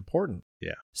 really important.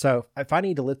 Yeah. So if I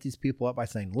need to lift these people up by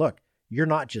saying, look, you're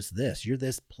not just this, you're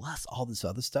this plus all this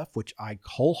other stuff, which I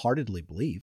wholeheartedly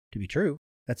believe to be true,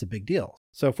 that's a big deal.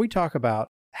 So if we talk about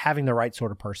having the right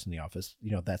sort of person in the office,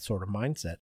 you know, that sort of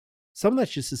mindset, some of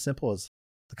that's just as simple as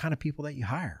the kind of people that you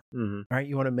hire, Mm-hmm. right?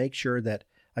 You want to make sure that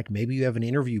like maybe you have an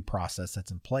interview process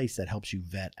that's in place that helps you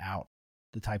vet out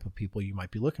the type of people you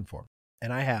might be looking for.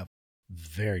 And I have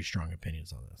very strong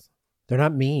opinions on this. They're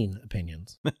not mean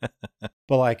opinions,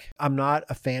 but like I'm not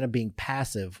a fan of being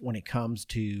passive when it comes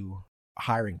to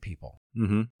hiring people.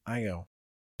 Mm-hmm. I go,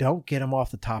 don't get them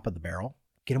off the top of the barrel.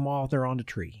 Get them while they're on the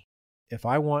tree. If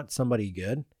I want somebody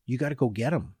good, you got to go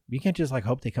get them. You can't just like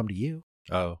hope they come to you.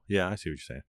 Oh, yeah, I see what you're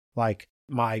saying. Like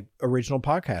my original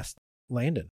podcast,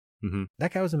 Landon. Mm-hmm.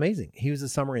 That guy was amazing. He was a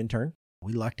summer intern.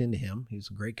 We lucked into him. He was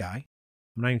a great guy.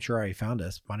 I'm not even sure how he found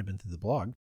us. Might have been through the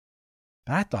blog.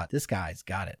 But I thought this guy's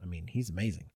got it. I mean, he's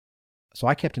amazing. So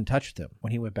I kept in touch with him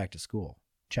when he went back to school,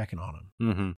 checking on him.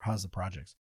 Mm-hmm. How's the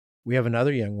projects? We have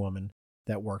another young woman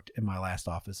that worked in my last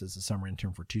office as a summer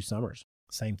intern for 2 summers.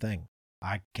 Same thing.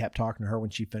 I kept talking to her when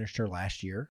she finished her last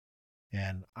year.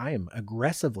 And I am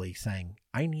aggressively saying,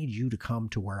 I need you to come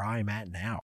to where I'm at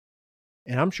now.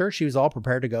 And I'm sure she was all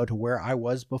prepared to go to where I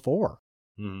was before.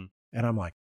 Mm-hmm. And I'm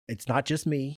like, it's not just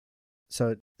me.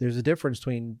 So there's a difference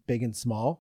between big and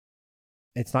small.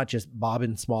 It's not just Bob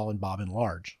and small and Bob and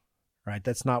large, right?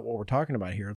 That's not what we're talking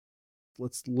about here.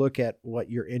 Let's look at what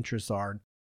your interests are.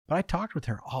 But I talked with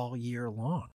her all year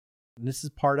long, and this is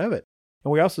part of it.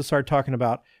 And we also started talking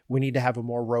about we need to have a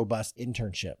more robust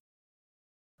internship,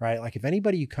 right? Like if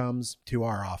anybody who comes to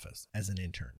our office as an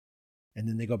intern and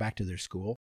then they go back to their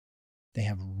school, they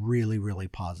have really, really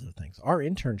positive things. Our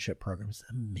internship program is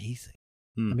amazing.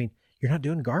 I mean, you're not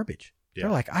doing garbage. Yeah.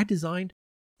 They're like, I designed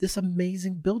this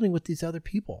amazing building with these other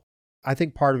people. I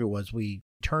think part of it was we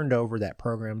turned over that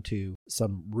program to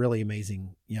some really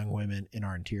amazing young women in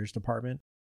our interiors department,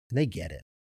 and they get it.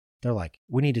 They're like,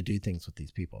 we need to do things with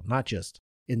these people, not just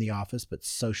in the office, but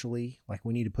socially. Like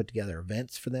we need to put together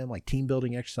events for them, like team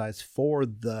building exercise for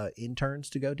the interns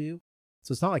to go do.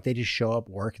 So it's not like they just show up,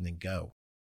 work, and then go,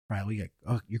 right? We like,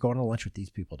 oh, you're going to lunch with these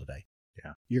people today.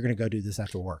 Yeah. You're going to go do this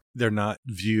after work. They're not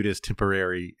viewed as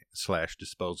temporary /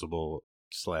 disposable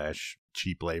 /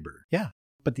 cheap labor. Yeah.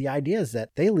 But the idea is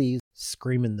that they leave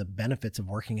screaming the benefits of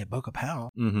working at Boca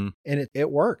Powell, Mm-hmm. and it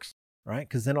works, right?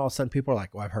 Because then all of a sudden people are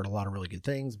like, well, I've heard a lot of really good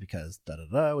things because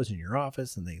I was in your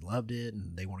office and they loved it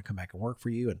and they want to come back and work for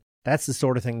you. And that's the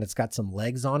sort of thing that's got some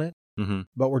legs on it. Mm-hmm.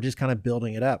 but we're just kind of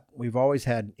building it up. We've always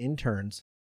had interns,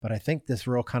 but I think this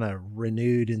real kind of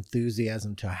renewed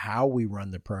enthusiasm to how we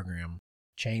run the program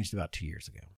changed about 2 years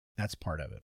ago. That's part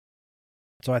of it.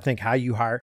 So I think how you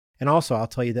hire, and also I'll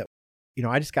tell you that,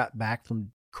 I just got back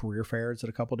from career fairs at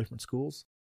a couple different schools,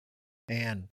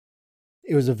 and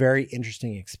it was a very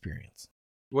interesting experience.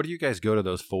 What do you guys go to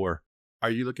those for? Are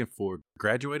you looking for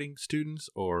graduating students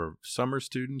or summer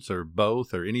students or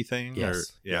both or anything? Yes. Or,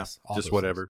 yeah, Yes, all just those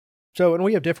whatever. So, and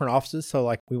we have different offices. So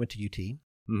like we went to UT,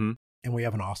 Mm-hmm. and we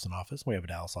have an Austin office. We have a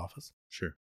Dallas office.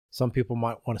 Sure. Some people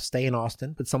might want to stay in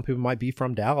Austin, but some people might be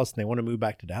from Dallas and they want to move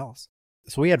back to Dallas.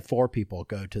 So we had 4 people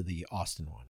go to the Austin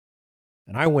one.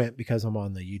 And I went because I'm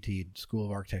on the UT School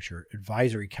of Architecture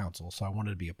Advisory Council. So I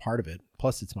wanted to be a part of it.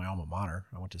 Plus, it's my alma mater.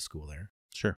 I went to school there.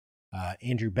 Sure.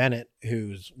 Andrew Bennett,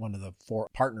 who's one of the 4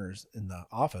 partners in the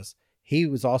office, he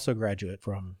was also a graduate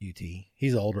from UT.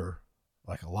 He's older,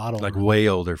 like a lot older. Like way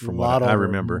older from what I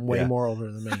remember. Way Yeah. more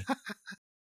older than me.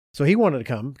 So he wanted to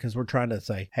come because we're trying to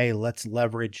say, hey, let's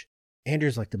leverage.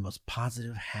 Andrew's like the most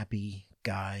positive, happy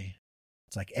guy.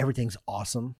 It's like everything's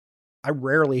awesome. I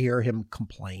rarely hear him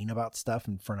complain about stuff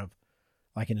in front of,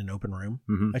 like in an open room.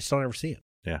 Mm-hmm. I just don't ever see it.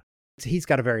 Yeah. So he's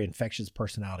got a very infectious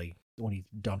personality when he's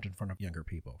dumped in front of younger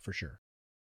people, for sure.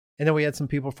 And then we had some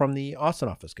people from the Austin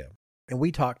office go. And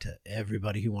we talked to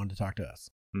everybody who wanted to talk to us,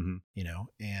 Mm-hmm.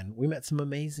 and we met some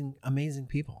amazing, amazing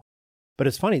people. But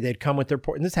it's funny, they'd come with their,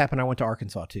 and this happened, I went to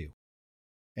Arkansas too.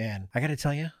 And I got to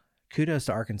tell you, kudos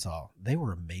to Arkansas. They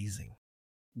were amazing.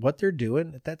 What they're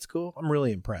doing at that school, I'm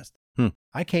really impressed.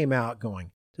 I came out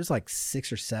going, there's like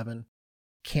 6 or 7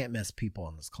 can't miss people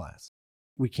in this class.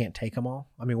 We can't take them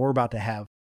all. I mean, we're about to have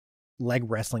leg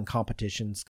wrestling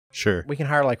competitions. Sure. We can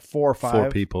hire like 4 or 5. 4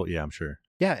 people. Yeah, I'm sure.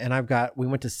 Yeah. And we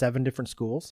went to 7 different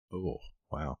schools. Oh,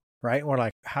 wow. Right. And we're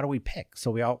like, how do we pick?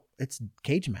 So it's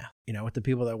cage math, with the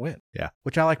people that went. Yeah.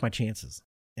 Which I like my chances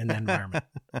in that environment.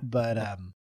 But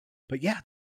yeah,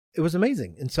 it was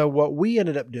amazing. And so what we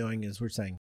ended up doing is we're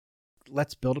saying,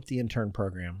 let's build up the intern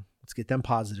program. Let's get them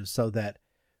positive so that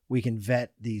we can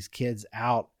vet these kids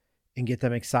out and get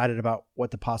them excited about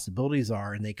what the possibilities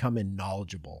are. And they come in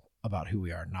knowledgeable about who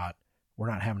we are. We're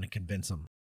not having to convince them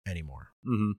anymore.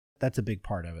 Mm-hmm. That's a big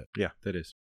part of it. Yeah, that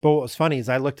is. But what was funny is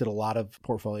I looked at a lot of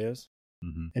portfolios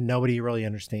Mm-hmm. and nobody really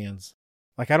understands.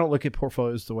 Like, I don't look at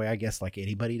portfolios the way I guess like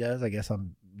anybody does. I guess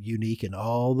I'm unique in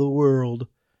all the world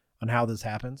on how this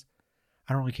happens.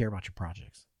 I don't really care about your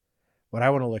projects. What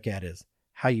I want to look at is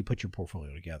how you put your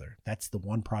portfolio together. That's the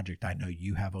one project I know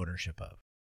you have ownership of.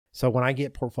 So when I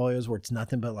get portfolios where it's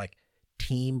nothing but like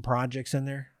team projects in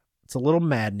there, it's a little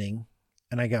maddening.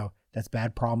 And I go, that's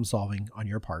bad problem solving on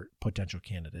your part, potential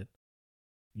candidate.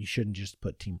 You shouldn't just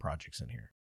put team projects in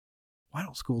here. Why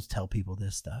don't schools tell people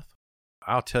this stuff?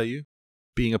 I'll tell you,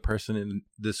 being a person in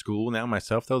the school now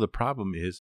myself, though, the problem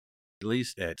is, at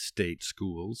least at state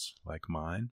schools like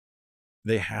mine,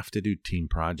 they have to do team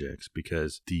projects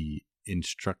because the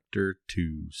instructor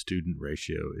to student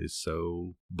ratio is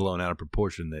so blown out of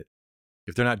proportion that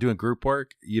if they're not doing group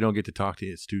work, you don't get to talk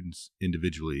to students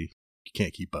individually. You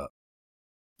can't keep up.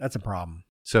 That's a problem.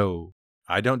 So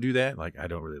I don't do that. Like, I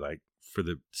don't really like, for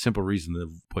the simple reason of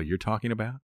what you're talking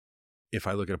about. If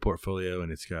I look at a portfolio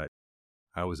and it's got,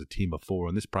 I was a team of 4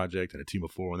 on this project and a team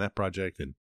of 4 on that project,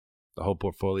 and the whole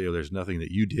portfolio, there's nothing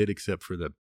that you did except for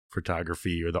the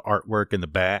photography or the artwork in the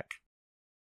back.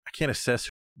 I can't assess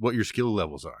what your skill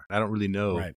levels are. I don't really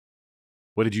know. Right.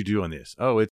 What did you do on this?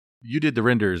 Oh, you did the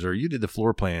renders or you did the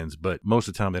floor plans, but most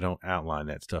of the time they don't outline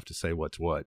that stuff to say what's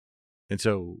what. And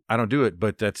so I don't do it,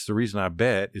 but that's the reason I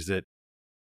bet is that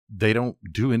they don't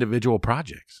do individual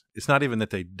projects. It's not even that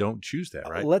they don't choose that,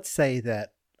 right? Let's say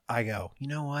that I go, you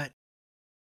know what?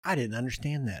 I didn't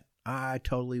understand that. I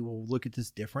totally will look at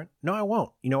this different. No, I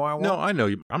won't. You know why I won't? No, I know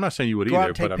you. I'm not saying you would Go out either,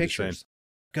 and take but I'm just saying. pictures.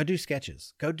 Go do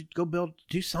sketches. Go build,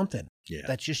 do something. Yeah.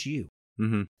 That's just you.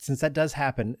 Mm-hmm. Since that does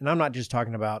happen, and I'm not just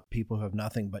talking about people who have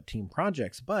nothing but team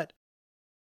projects, but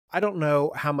I don't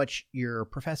know how much your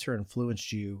professor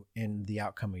influenced you in the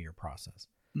outcome of your process.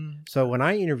 Mm. So when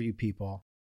I interview people,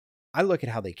 I look at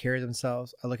how they carry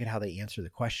themselves. I look at how they answer the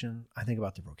question. I think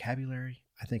about the vocabulary.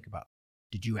 I think about,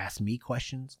 did you ask me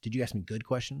questions? Did you ask me good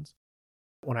questions?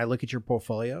 When I look at your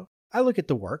portfolio, I look at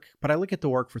the work, but I look at the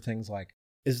work for things like,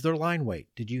 is there line weight?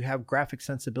 Did you have graphic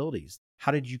sensibilities?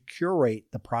 How did you curate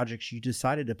the projects you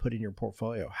decided to put in your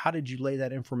portfolio? How did you lay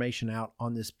that information out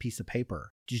on this piece of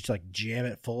paper? Did you just like jam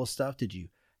it full of stuff? Did you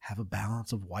have a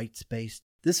balance of white space?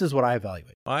 This is what I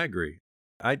evaluate. I agree.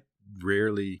 I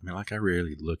rarely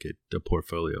look at the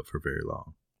portfolio for very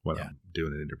long when Yeah. I'm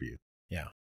doing an interview. Yeah.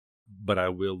 But I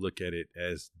will look at it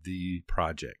as the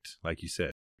project, like you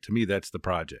said. To me, that's the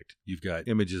project. You've got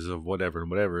images of whatever and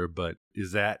whatever, but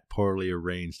is that poorly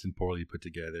arranged and poorly put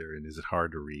together? And is it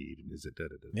hard to read? And is it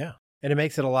da-da-da? Yeah. And it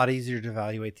makes it a lot easier to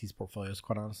evaluate these portfolios,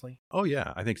 quite honestly. Oh,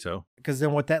 yeah, I think so. Because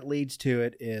then what that leads to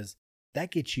it is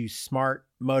that gets you smart,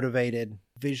 motivated,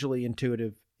 visually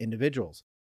intuitive individuals.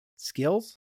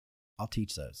 Skills, I'll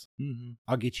teach those. Mm-hmm.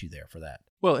 I'll get you there for that.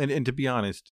 Well, and to be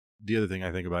honest, the other thing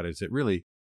I think about is that really,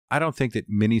 I don't think that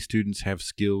many students have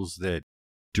skills that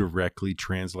directly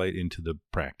translate into the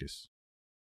practice.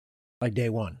 Like day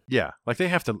one. Yeah, like they're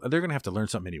going to have to learn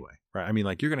something anyway, right? I mean,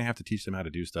 like you're going to have to teach them how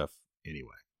to do stuff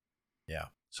anyway. Yeah.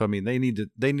 So I mean, they need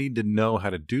to know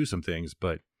how to do some things,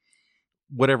 but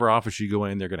whatever office you go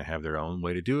in, they're going to have their own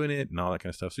way to doing it and all that kind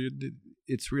of stuff. So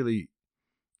it's really,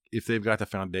 if they've got the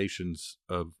foundations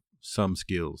of some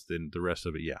skills, then the rest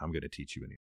of it, yeah, I'm going to teach you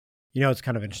anyway. You know, it's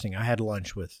kind of interesting. I had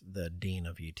lunch with the dean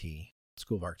of UT,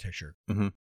 School of Architecture. Mm-hmm.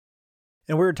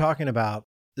 And we were talking about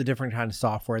the different kind of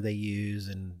software they use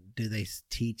and do they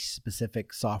teach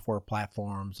specific software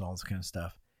platforms and all this kind of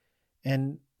stuff.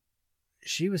 And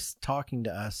she was talking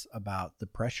to us about the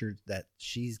pressure that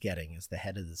she's getting as the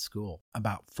head of the school,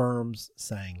 about firms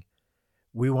saying,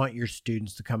 we want your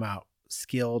students to come out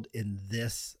skilled in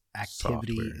this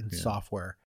activity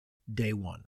software day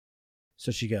one.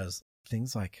 So she goes,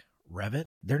 things like Revit,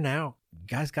 you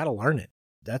guys got to learn it.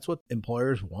 That's what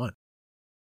employers want.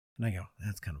 And I go,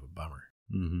 that's kind of a bummer.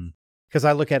 Mm-hmm. Because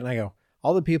I look at it and I go,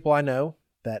 all the people I know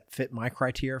that fit my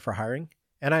criteria for hiring,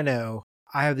 and I know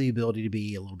I have the ability to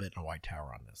be a little bit in a white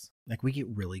tower on this. Like we get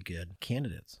really good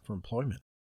candidates for employment.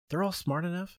 They're all smart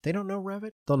enough. They don't know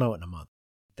Revit. They'll know it in a month.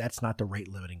 That's not the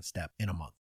rate limiting step in a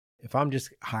month. If I'm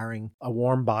just hiring a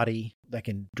warm body that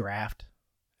can draft,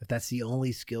 if that's the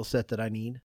only skill set that I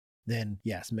need, then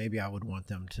yes, maybe I would want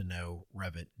them to know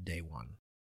Revit day one.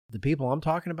 The people I'm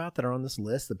talking about that are on this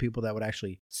list, the people that would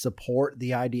actually support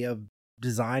the idea of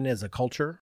design as a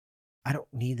culture, I don't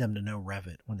need them to know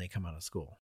Revit when they come out of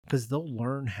school because they'll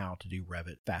learn how to do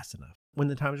Revit fast enough when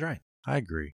the time's right. I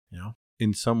agree. You know,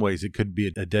 in some ways, it could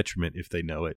be a detriment if they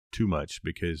know it too much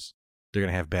because they're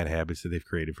going to have bad habits that they've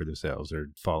created for themselves or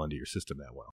fall into your system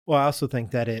that well. Well, I also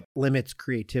think that it limits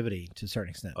creativity to a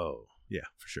certain extent. Oh, yeah,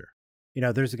 for sure. You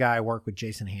know, there's a guy I work with,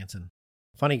 Jason Hansen.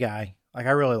 Funny guy. Like,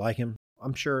 I really like him.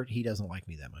 I'm sure he doesn't like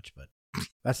me that much, but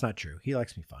that's not true. He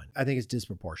likes me fine. I think it's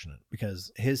disproportionate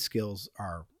because his skills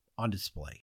are on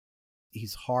display.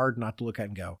 He's hard not to look at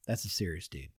and go, that's a serious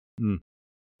dude.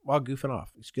 While goofing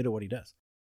off. He's good at what he does.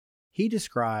 He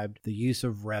described the use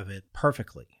of Revit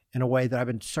perfectly in a way that I've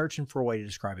been searching for a way to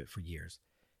describe it for years.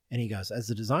 And he goes, as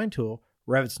a design tool,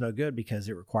 Revit's no good because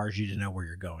it requires you to know where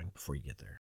you're going before you get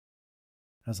there.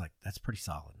 I was like, that's pretty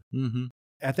solid. Mm-hmm.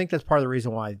 I think that's part of the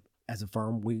reason why, as a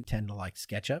firm, we tend to like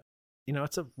SketchUp. You know,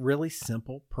 it's a really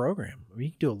simple program. I mean,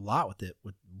 you can do a lot with it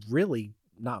with really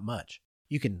not much.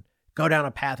 You can go down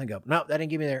a path and go, no, that didn't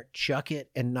get me there. Chuck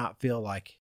it and not feel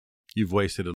like you've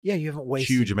wasted you haven't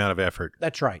wasted huge amount of effort.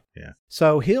 That's right. Yeah.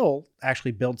 So he'll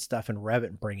actually build stuff in Revit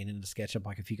and bring it into SketchUp.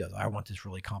 Like if he goes, I want this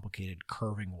really complicated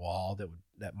curving wall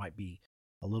that might be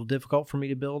a little difficult for me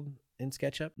to build in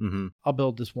SketchUp. Mm-hmm. I'll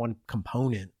build this one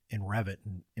component in Revit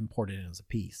and import it in as a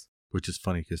piece. Which is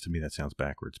funny because to me that sounds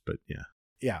backwards, but yeah.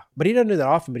 Yeah. But he doesn't do that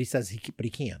often, but he says he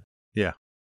can. Yeah.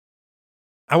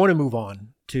 I want to move on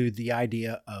to the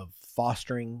idea of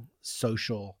fostering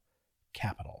social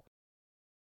capital,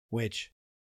 which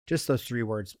just those three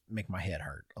words make my head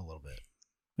hurt a little bit.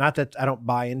 Not that I don't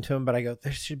buy into them, but I go,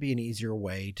 there should be an easier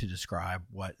way to describe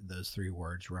what those three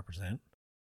words represent.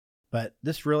 But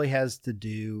this really has to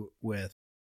do with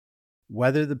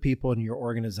whether the people in your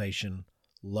organization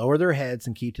lower their heads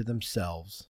and keep to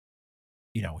themselves,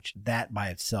 you know, which that by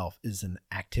itself is an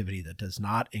activity that does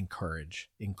not encourage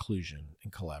inclusion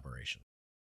and collaboration.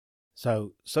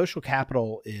 So social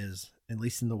capital is, at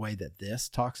least in the way that this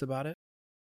talks about it,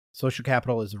 social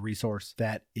capital is a resource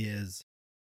that is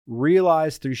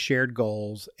realized through shared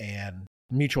goals and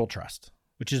mutual trust,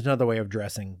 which is another way of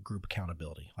addressing group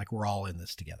accountability. Like we're all in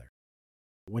this together.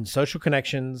 When social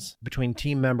connections between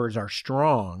team members are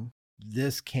strong,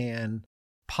 this can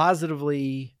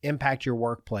positively impact your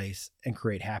workplace and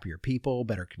create happier people,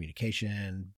 better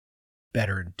communication,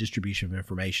 better distribution of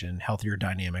information, healthier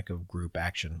dynamic of group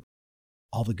action,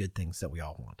 all the good things that we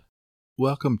all want.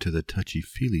 Welcome to the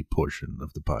touchy-feely portion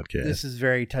of the podcast. This is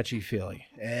very touchy-feely.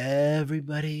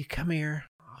 Everybody, come here.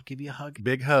 I'll give you a hug.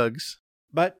 Big hugs.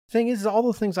 But the thing is, all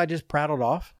the things I just prattled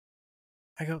off,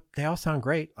 I go, they all sound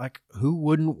great. Like, who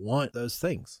wouldn't want those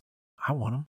things? I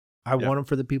want them. I want them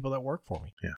for the people that work for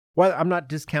me. Yeah. Well, I'm not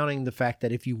discounting the fact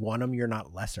that if you want them, you're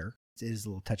not lesser. It is a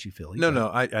little touchy-feely. No,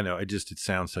 I know. It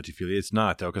sounds touchy-feely. It's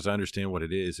not, though, because I understand what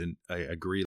it is, and I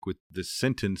agree. with the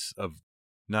sentence of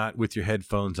not with your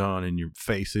headphones on and your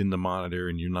face in the monitor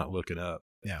and you're not looking up.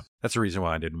 Yeah. That's the reason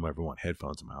why I didn't ever want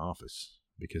headphones in my office,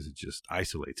 because it just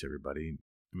isolates everybody.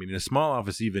 I mean, in a small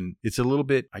office, even it's a little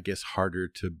bit, I guess, harder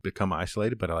to become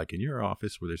isolated. But like in your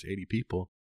office where there's 80 people,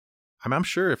 I'm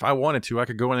sure if I wanted to, I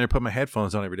could go in there and put my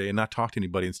headphones on every day and not talk to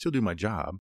anybody and still do my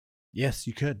job. Yes,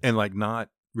 you could. And like not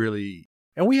really.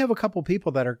 And we have a couple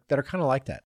people that are kind of like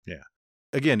that. Yeah.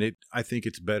 Again, I think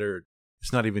it's better.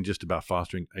 It's not even just about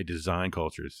fostering a design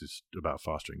culture. It's just about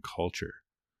fostering culture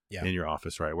in your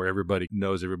office, right? Where everybody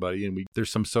knows everybody and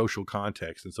there's some social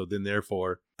context. And so then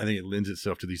therefore, I think it lends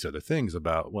itself to these other things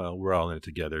about, well, we're all in it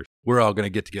together. We're all going to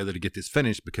get together to get this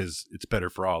finished because it's better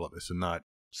for all of us and not,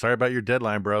 sorry about your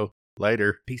deadline, bro.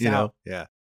 Later. Peace out. Yeah.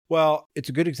 Well, it's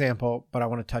a good example, but I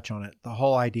want to touch on it. The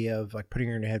whole idea of like putting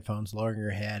in your headphones, lowering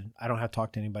your head. I don't have to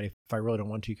talk to anybody if I really don't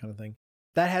want to kind of thing.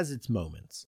 That has its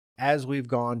moments. As we've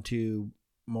gone to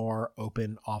more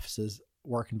open offices,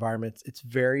 work environments, it's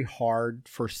very hard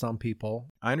for some people.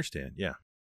 I understand. Yeah.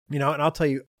 You know, and I'll tell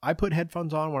you, I put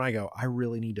headphones on when I go, I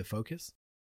really need to focus.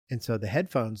 And so the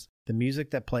headphones, the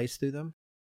music that plays through them,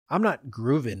 I'm not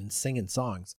grooving and singing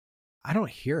songs. I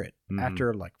don't hear it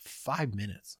after like 5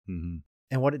 minutes. Mm-hmm.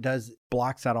 And what it does, it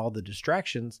blocks out all the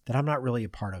distractions that I'm not really a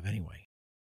part of anyway.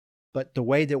 But the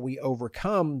way that we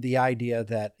overcome the idea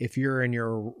that if you're in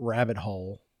your rabbit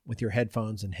hole with your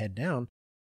headphones and head down,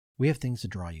 we have things to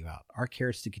draw you out. Our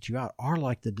carrots to get you out are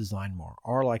like the design more,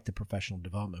 are like the professional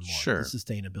development more, sure, the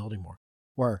sustainability more,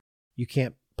 where you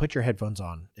can't put your headphones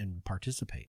on and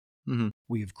participate. Mm-hmm.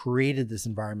 We have created this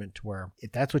environment to where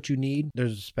if that's what you need,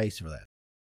 there's a space for that.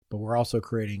 But we're also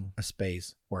creating a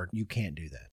space where you can't do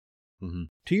that. Mm-hmm.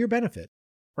 To your benefit.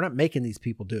 We're not making these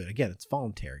people do it. Again, it's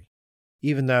voluntary.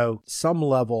 Even though some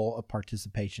level of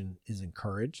participation is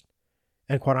encouraged.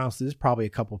 And quite honestly, there's probably a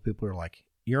couple of people who are like,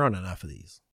 you're on enough of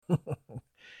these.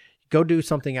 Go do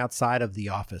something outside of the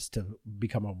office to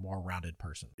become a more rounded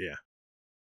person. Yeah.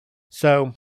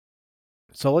 So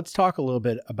let's talk a little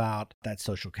bit about that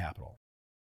social capital.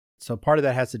 So part of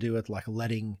that has to do with like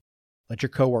let your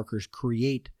coworkers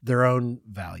create their own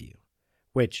value,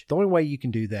 which the only way you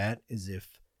can do that is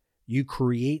if you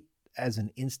create as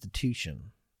an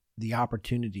institution the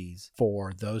opportunities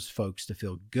for those folks to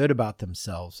feel good about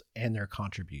themselves and their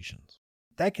contributions.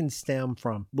 That can stem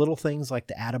from little things like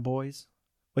the attaboys,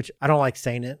 which I don't like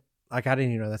saying it. Like I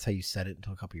didn't even know that's how you said it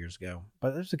until a couple years ago.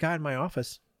 But there's a guy in my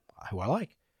office who I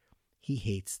like. He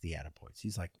hates the attaboys.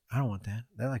 He's like, I don't want that.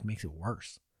 That like makes it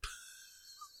worse.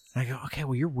 And I go, okay,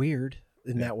 well, you're weird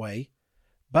in that way.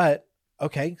 But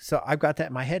okay, so I've got that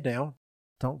in my head now.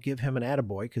 Don't give him an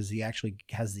attaboy because he actually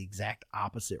has the exact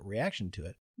opposite reaction to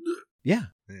it. Yeah.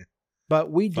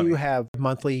 But we do have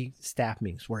monthly staff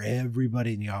meetings where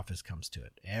everybody in the office comes to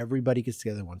it. Everybody gets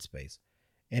together in one space.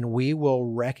 And we will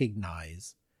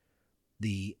recognize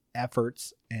the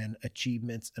efforts and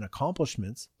achievements and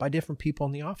accomplishments by different people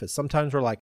in the office. Sometimes we're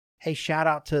like, hey, shout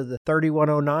out to the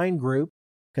 3109 group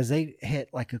because they hit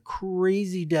like a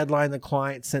crazy deadline. The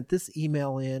client sent this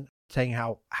email in saying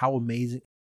how amazing.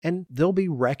 And they'll be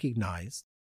recognized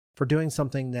for doing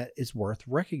something that is worth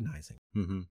recognizing.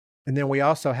 Mm-hmm. And then we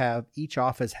also have, each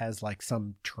office has like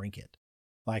some trinket.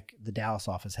 Like the Dallas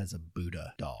office has a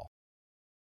Buddha doll.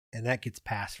 And that gets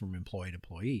passed from employee to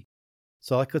employee.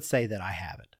 So like, let's say that I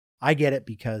have it. I get it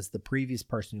because the previous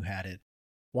person who had it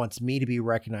wants me to be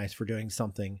recognized for doing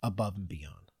something above and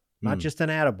beyond. Not just an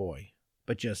attaboy,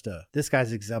 but just this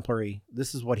guy's exemplary.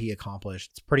 This is what he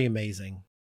accomplished. It's pretty amazing.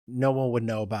 No one would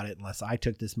know about it unless I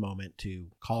took this moment to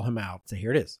call him out. So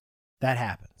here it is. That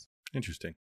happens.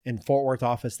 Interesting. In Fort Worth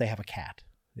office, they have a cat.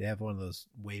 They have one of those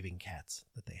waving cats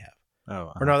that they have.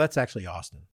 Oh, Or no, that's actually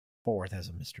Austin. Fort Worth has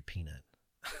a Mr. Peanut.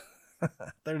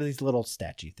 They're these little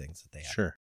statue things that they have.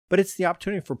 Sure. But it's the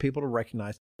opportunity for people to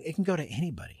recognize it can go to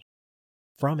anybody,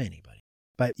 from anybody.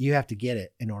 But you have to get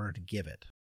it in order to give it.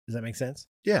 Does that make sense?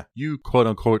 Yeah. You quote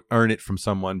unquote earn it from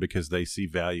someone because they see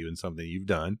value in something you've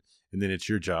done. And then it's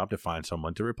your job to find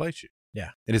someone to replace you.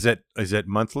 Yeah. And is that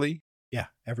monthly? Yeah,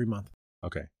 every month.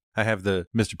 Okay. I have the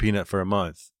Mr. Peanut for a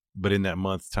month, but in that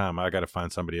month's time, I got to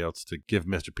find somebody else to give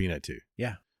Mr. Peanut to.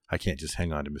 Yeah. I can't just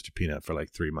hang on to Mr. Peanut for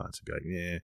like 3 months and be like,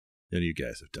 yeah, none of you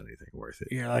guys have done anything worth it.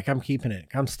 You're like, I'm keeping it.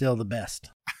 I'm still the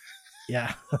best.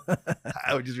 Yeah.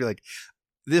 I would just be like,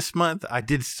 this month I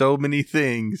did so many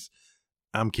things.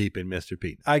 I'm keeping Mr.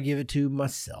 Peanut. I give it to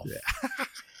myself. Yeah.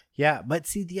 Yeah. But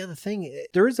see, the other thing,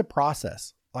 there is a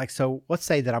process. Like, so let's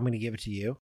say that I'm going to give it to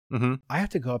you. Mm-hmm. I have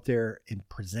to go up there and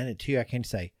present it to you. I can't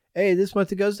say, hey, this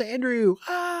month it goes to Andrew.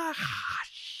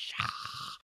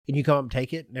 And you come up and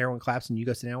take it and everyone claps and you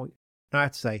go sit down. No, I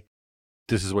have to say,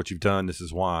 this is what you've done. This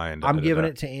is why. And I'm giving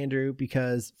it to Andrew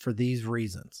because for these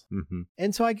reasons. Mm-hmm.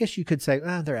 And so I guess you could say,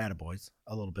 they're attaboys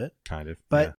a little bit. Kind of.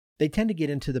 But yeah. they tend to get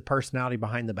into the personality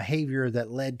behind the behavior that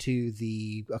led to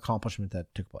the accomplishment that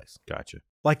took place. Gotcha.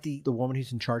 Like the woman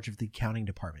who's in charge of the accounting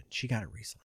department. She got it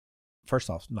recently. First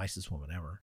off, nicest woman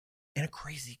ever. And a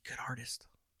crazy good artist.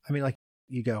 I mean, like,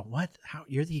 you go, what? How?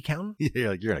 You're the accountant? Yeah,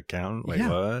 like you're an accountant? Like, Yeah.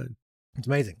 what? It's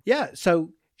amazing. Yeah.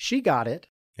 So she got it.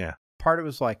 Yeah. Part of it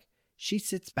was like, she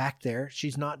sits back there.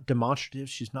 She's not demonstrative.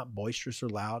 She's not boisterous or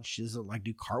loud. She doesn't like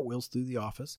do cartwheels through the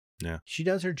office. Yeah. She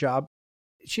does her job.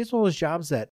 She has one of those jobs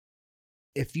that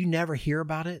if you never hear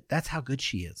about it, that's how good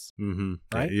she is. Mm-hmm.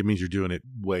 Right? Yeah, it means you're doing it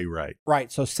way right.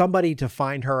 Right. So somebody to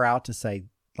find her out to say,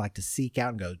 like to seek out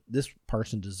and go, this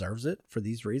person deserves it for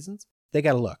these reasons. They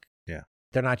got to look. Yeah.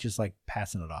 They're not just like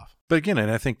passing it off. But again,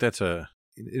 and I think that's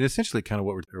essentially kind of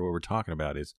what we're talking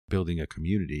about is building a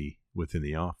community within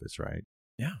the office, right?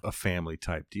 Yeah. A family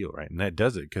type deal, right? And that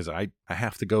does it because I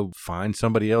have to go find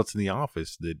somebody else in the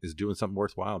office that is doing something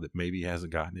worthwhile that maybe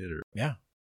hasn't gotten it or. Yeah.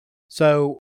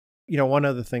 So, one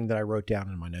other thing that I wrote down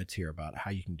in my notes here about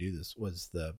how you can do this was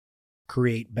the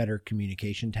create better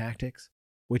communication tactics,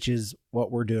 which is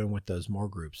what we're doing with those more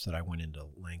groups that I went into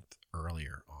length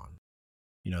earlier on.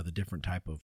 The different type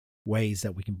of ways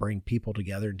that we can bring people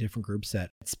together in different groups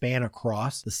that span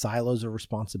across the silos of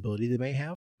responsibility they may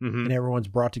have. Mm-hmm. And everyone's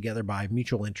brought together by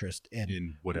mutual interest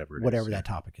in whatever that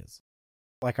topic is.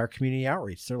 Like our community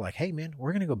outreach, they're like, hey, man,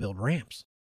 we're going to go build ramps.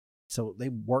 So they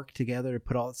work together to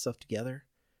put all that stuff together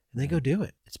and they go do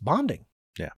it. It's bonding.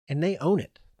 Yeah. And they own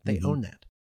it. They Mm-hmm. own that.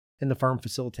 And the firm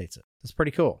facilitates it. It's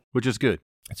pretty cool. Which is good.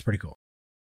 It's pretty cool.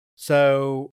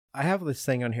 So I have this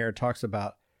thing on here. It talks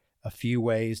about a few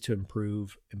ways to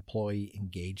improve employee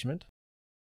engagement.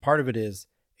 Part of it is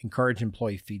encourage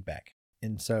employee feedback.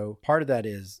 And so part of that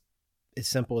is as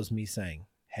simple as me saying,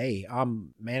 hey,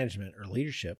 I'm management or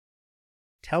leadership.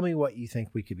 Tell me what you think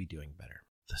we could be doing better.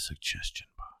 The suggestion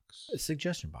box. A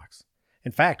suggestion box.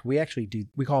 In fact, we actually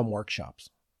we call them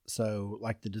workshops. So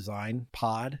like the design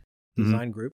pod, design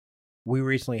group, we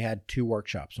recently had 2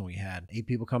 workshops and we had 8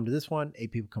 people come to this one,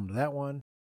 8 people come to that one.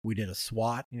 We did a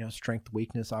SWOT, strength,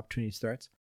 weakness, opportunities, threats.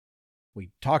 We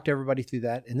talked everybody through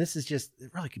that. And this is just,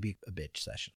 it really could be a bitch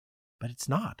session, but it's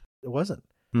not. It wasn't.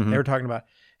 Mm-hmm. They were talking about,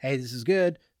 hey, this is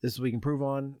good. This is what we can improve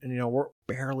on. And, we're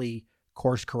barely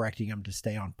course correcting them to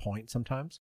stay on point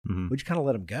sometimes. Mm-hmm. We just kind of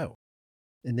let them go.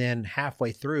 And then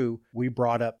halfway through, we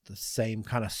brought up the same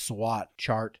kind of SWOT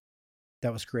chart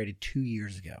that was created 2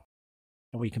 years ago.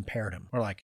 And we compared them. We're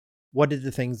like, what did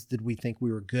we think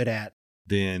we were good at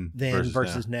then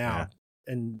versus now?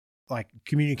 Yeah. And like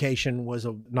communication was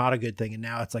not a good thing. And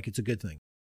now it's like, it's a good thing.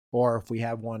 Or if we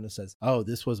have one that says, oh,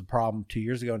 this was a problem 2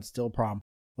 years ago and it's still a problem,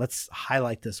 let's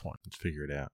highlight this one. Let's figure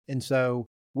it out. And so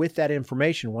with that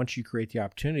information, once you create the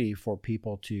opportunity for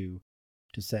people to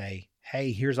say,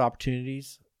 hey, here's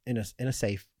opportunities in a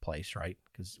safe place, right?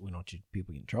 Because we don't want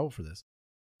people get in trouble for this.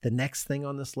 The next thing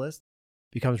on this list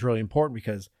becomes really important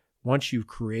because once you've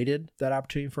created that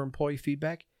opportunity for employee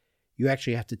feedback, you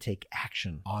actually have to take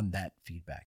action on that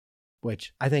feedback,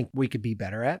 which I think we could be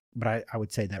better at, but I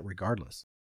would say that regardless,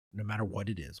 no matter what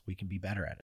it is, we can be better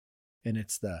at it. And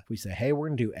it's if we say, hey, we're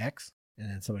going to do X, and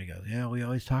then somebody goes, yeah, we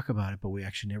always talk about it, but we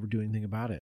actually never do anything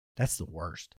about it. That's the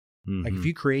worst. Mm-hmm. Like if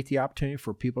you create the opportunity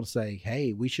for people to say,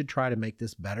 hey, we should try to make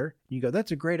this better. You go,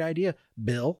 that's a great idea,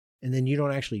 Bill. And then you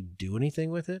don't actually do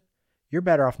anything with it. You're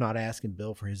better off not asking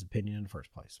Bill for his opinion in the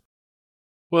first place.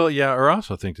 Well, yeah, or I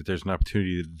also think that there's an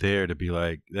opportunity there to be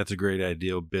like, that's a great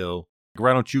idea, Bill.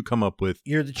 Why don't you come up with?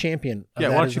 You're the champion. Yeah,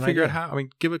 why don't you figure out how? I mean,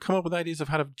 come up with ideas of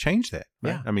how to change that.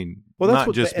 Right? Yeah. I mean, well,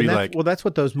 not just be like. Well, that's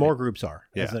what those more groups are,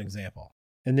 as Yeah. an example.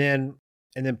 And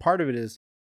then part of it is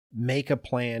make a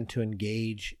plan to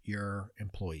engage your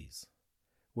employees,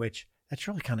 which that's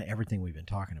really kind of everything we've been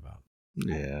talking about.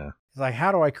 Yeah. It's like,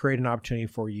 how do I create an opportunity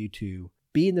for you to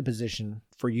be in the position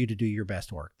for you to do your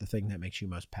best work, the thing that makes you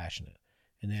most passionate?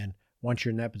 And then once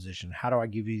you're in that position, how do I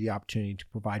give you the opportunity to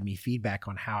provide me feedback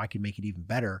on how I can make it even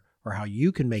better or how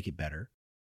you can make it better?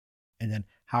 And then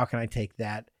how can I take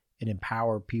that and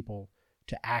empower people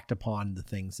to act upon the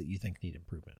things that you think need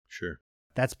improvement? Sure.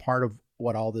 That's part of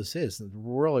what all this is. And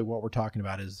really what we're talking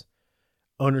about is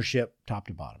ownership top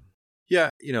to bottom. Yeah,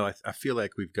 I feel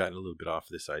like we've gotten a little bit off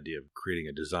this idea of creating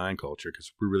a design culture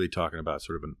because we're really talking about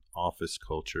sort of an office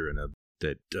culture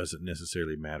that doesn't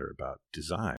necessarily matter about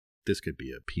design. This could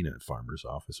be a peanut farmer's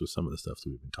office with some of the stuff that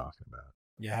we've been talking about.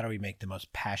 Yeah, how do we make the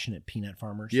most passionate peanut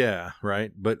farmers? Yeah,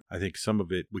 right. But I think some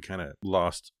of it we kind of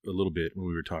lost a little bit when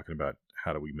we were talking about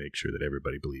how do we make sure that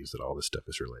everybody believes that all this stuff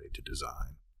is related to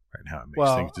design, right? And how it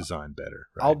makes things design better.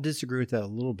 Right? I'll disagree with that a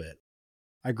little bit.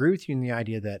 I agree with you in the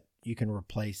idea that you can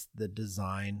replace the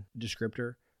design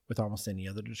descriptor with almost any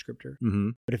other descriptor. Mm-hmm.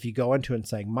 But if you go into it and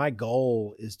saying, my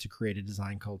goal is to create a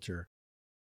design culture,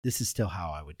 this is still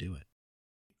how I would do it.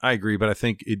 I agree, but I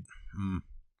think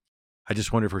I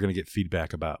just wonder if we're going to get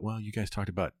feedback about, well, you guys talked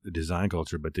about the design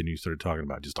culture, but then you started talking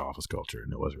about just office culture,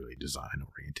 and it wasn't really design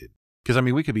oriented. Because, I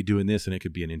mean, we could be doing this, and it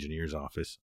could be an engineer's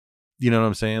office. You know what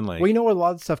I'm saying? Like, Well, you know where a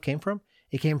lot of the stuff came from?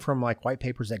 It came from like white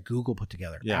papers that Google put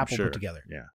together, Yeah, Apple sure. put together.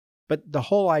 Yeah. But the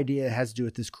whole idea has to do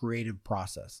with this creative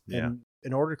process. Yeah. And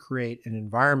in order to create an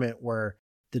environment where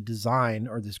the design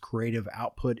or this creative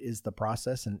output is the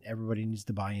process and everybody needs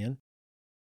to buy in,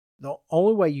 the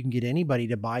only way you can get anybody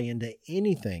to buy into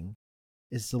anything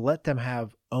is to let them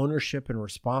have ownership and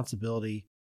responsibility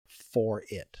for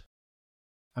it.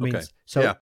 I mean, Okay. so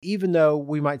Yeah. even though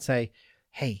we might say,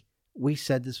 hey, we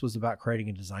said this was about creating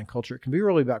a design culture, it can be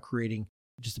really about creating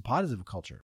just a positive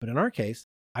culture. But in our case,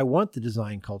 I want the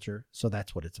design culture, so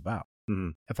that's what it's about. Mm-hmm.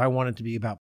 If I want it to be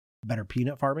about better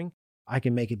peanut farming, I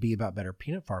can make it be about better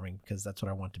peanut farming because that's what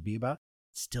I want it to be about.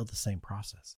 It's still the same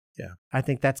process. Yeah. I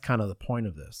think that's kind of the point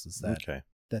of this, is that Okay.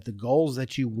 that the goals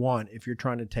that you want, if you're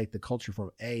trying to take the culture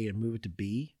from A and move it to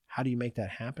B, how do you make that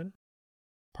happen?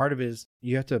 Part of it is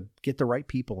you have to get the right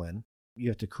people in. You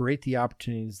have to create the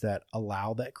opportunities that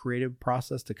allow that creative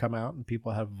process to come out and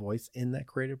people have a voice in that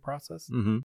creative process,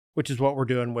 Mm-hmm. which is what we're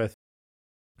doing with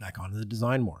back onto the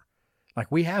Design More.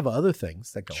 Like we have other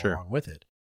things that go Sure. along with it,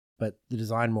 but the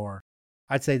Design More,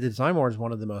 I'd say the Design More is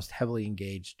one of the most heavily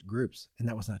engaged groups. And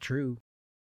that was not true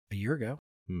a year ago.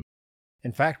 Hmm.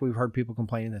 In fact, we've heard people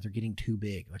complaining that they're getting too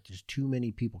big. Like there's too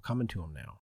many people coming to them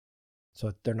now.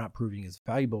 So they're not proving as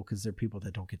valuable because they're people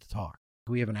that don't get to talk.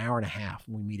 We have an hour and a half.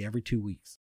 And we meet every 2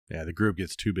 weeks. Yeah, the group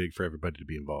gets too big for everybody to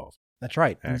be involved. That's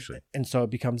right. Actually. And so it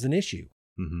becomes an issue,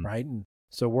 Mm-hmm. right? And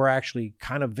so we're actually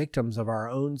kind of victims of our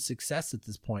own success at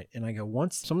this point. And I go,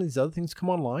 once some of these other things come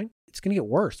online, it's going to get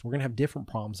worse. We're going to have different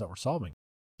problems that we're solving.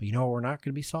 But you know what we're not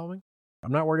going to be solving?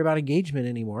 I'm not worried about engagement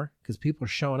anymore because people are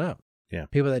showing up. Yeah.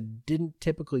 People that didn't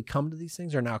typically come to these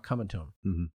things are now coming to them.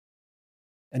 Mm-hmm.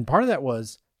 And part of that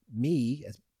was me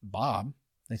as Bob.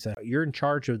 They said, you're in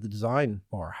charge of the design,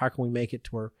 or how can we make it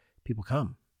to where people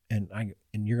come? And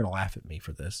you're going to laugh at me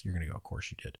for this. You're going to go, of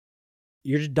course you did.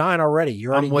 You're just dying already.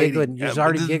 You're already giggling. You're just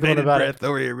already giggling about it.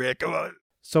 Over here, Rick. Come on.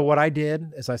 So what I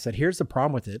did is I said, here's the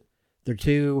problem with it. They're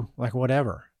too like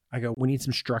whatever. I go, we need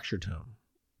some structure to them.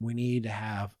 We need to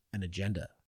have an agenda.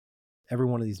 Every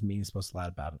one of these meetings is supposed to last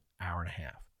about an hour and a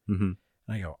half. Mm-hmm.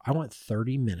 And I go, I want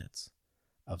 30 minutes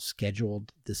of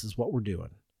scheduled, this is what we're doing,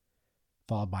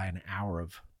 followed by an hour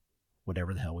of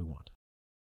whatever the hell we want.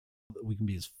 We can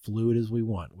be as fluid as we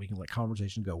want. We can let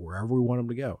conversations go wherever we want them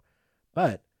to go.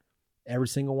 But every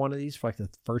single one of these, for like the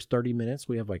first 30 minutes,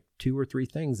 we have like 2 or 3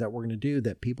 things that we're going to do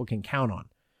that people can count on.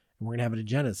 And we're going to have an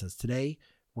agenda that says, today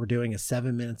we're doing a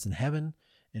 7 minutes in heaven,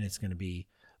 and it's going to be,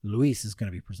 Luis is going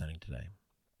to be presenting today.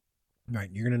 Right.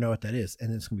 You're going to know what that is. And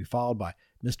then it's going to be followed by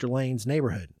Mr. Lane's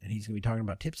neighborhood. And he's going to be talking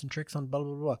about tips and tricks on blah,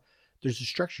 blah, blah, blah. There's a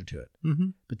structure to it. Mm-hmm.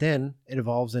 But then it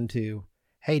evolves into,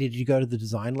 hey, did you go to the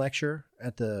design lecture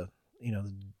at the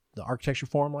architecture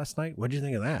forum last night? What did you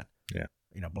think of that? Yeah.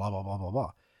 Blah, blah, blah, blah,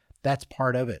 blah. That's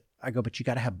part of it. I go, but you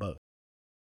got to have both,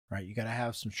 right? You got to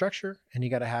have some structure and you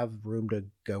got to have room to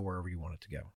go wherever you want it to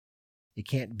go. It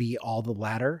can't be all the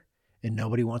latter and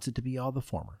nobody wants it to be all the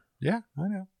former. Yeah, I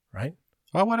know. Right?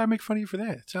 Why would I make fun of you for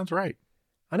that? It sounds right.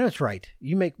 I know it's right.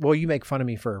 You make fun of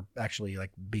me for actually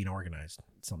like being organized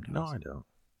sometimes. No, I don't.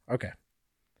 Okay.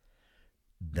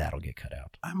 That'll get cut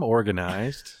out. I'm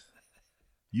organized.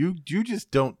 You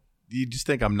just don't. You just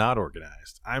think I'm not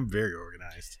organized. I'm very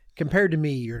organized. Compared to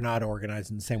me, you're not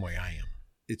organized in the same way I am.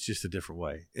 It's just a different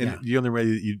way. And Yeah. the only way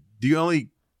that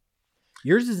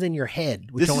Yours is in your head.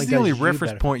 Which this only is the only does you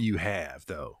reference better. point you have,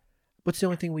 though. What's the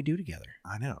only thing we do together?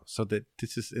 I know. So that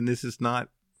this is not.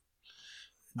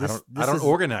 This I don't is-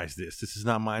 organize this. This is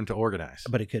not mine to organize.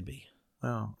 But it could be.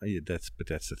 Well, yeah, that's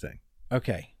the thing.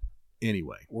 Okay.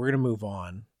 Anyway, We're going to move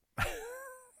on.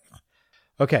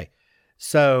 Okay.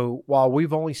 So while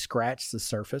we've only scratched the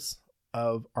surface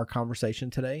of our conversation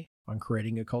today on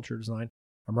creating a culture design,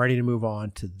 I'm ready to move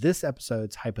on to this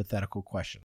episode's hypothetical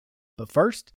question. But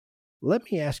first, let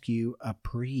me ask you a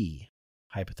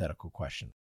pre-hypothetical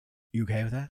question. You okay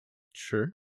with that?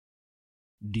 sure.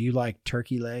 Do you like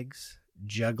turkey legs,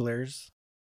 jugglers,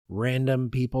 random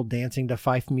people dancing to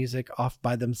fife music off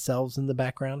by themselves in the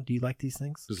background? Do you like these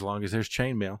things? As long as there's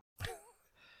chainmail.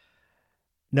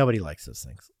 Nobody likes those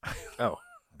things. Oh,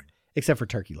 Except for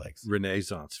turkey legs.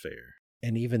 Renaissance fair,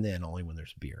 And even then, only when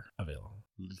there's beer available.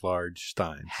 large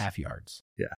steins. Half yards.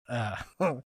 Yeah.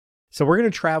 So we're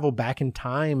going to travel back in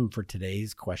time for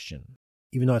today's question,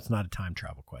 even though it's not a time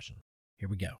travel question. Here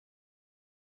we go.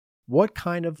 What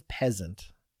kind of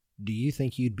peasant do you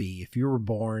think you'd be if you were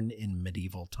born in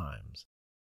medieval times?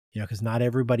 Because not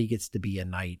everybody gets to be a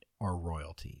knight or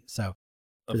royalty. So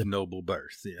Of noble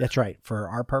birth. Yeah. that's right. For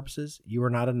our purposes, you are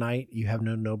not a knight. You have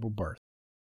no noble birth.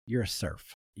 You're a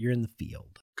serf. You're in the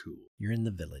field. Cool. You're in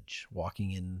the village,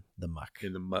 walking in the muck.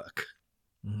 In the muck.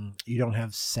 Mhm. You don't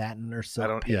have satin or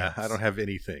silk pants. I don't have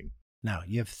anything. No,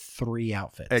 you have 3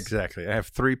 outfits. Exactly. I have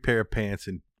 3 pair of pants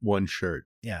and 1 shirt.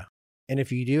 Yeah. And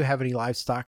if you do have any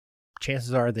livestock,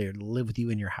 chances are they live with you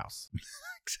in your house.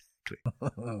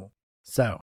 Exactly.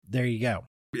 So there you go.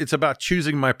 It's about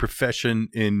choosing my profession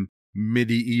in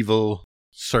medieval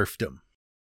serfdom.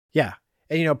 Yeah.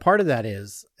 And, part of that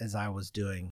is, as I was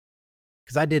doing,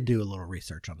 because I did do a little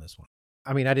research on this one.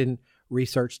 I mean, I didn't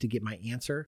research to get my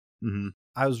answer. Mm-hmm.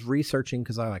 I was researching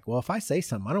because if I say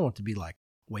something, I don't want it to be like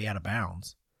way out of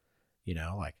bounds,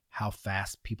 like how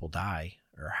fast people die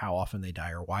or how often they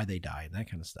die or why they die and that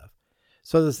kind of stuff.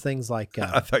 So there's things like,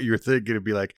 I thought you were thinking it'd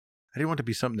be like, I didn't want it to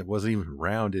be something that wasn't even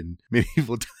around in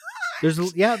medieval times. there's a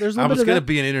little I was bit of going to that.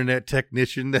 be an internet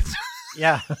technician. That's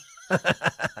Yeah.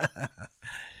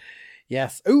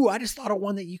 Yes. Ooh, I just thought of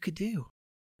one that you could do.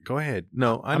 Go ahead.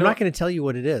 No, I'm not going to tell you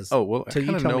what it is. Oh, well, I till you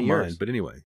kind of tell know me mine. yours. But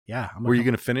anyway, Yeah. were you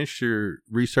going to finish your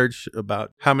research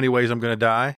about how many ways I'm going to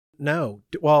die? No.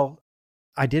 Well,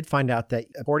 I did find out that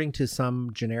according to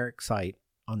some generic site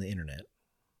on the internet,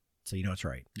 so it's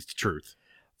right, It's the truth.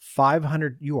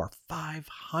 500, you are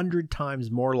 500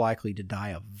 times more likely to die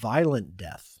a violent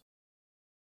death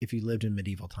if you lived in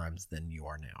medieval times than you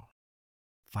are now.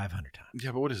 500 times.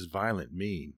 Yeah, but what does violent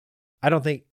mean? I don't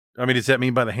think, I mean, does that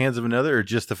mean by the hands of another or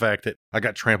just the fact that I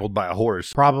got trampled by a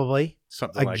horse? probably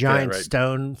Something a like giant that, right?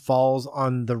 stone falls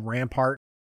on the rampart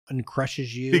and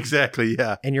crushes you Exactly,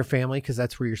 yeah. and your family because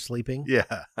that's where you're sleeping, Yeah.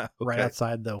 right okay.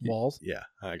 outside the walls. Yeah,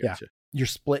 I Yeah. gotcha. You're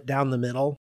split down the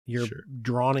middle. You're Sure.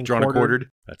 drawn and Drawn and quartered. quartered.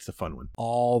 That's the fun one.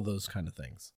 All those kind of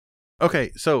things.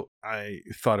 Okay, so I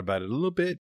thought about it a little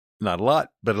bit. Not a lot,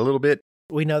 but a little bit.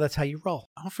 We know that's how you roll.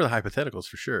 I'm for the hypotheticals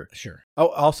for sure. Sure. Oh,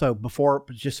 also,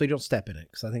 just so you don't step in it,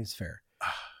 because I think it's fair.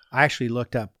 I actually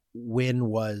looked up when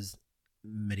was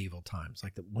medieval times.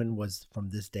 Like when was from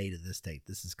this day to this date.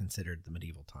 This is considered the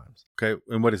medieval times. Okay,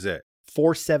 and what is that?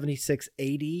 476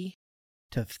 AD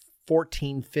to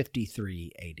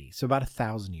 1453 AD. So about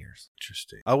 1,000 years.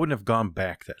 Interesting. I wouldn't have gone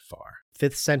back that far.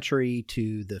 5th century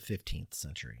to the 15th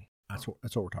century. That's what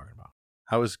we're talking about.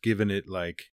 I was giving it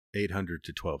like 800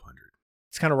 to 1200.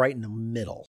 It's kind of right in the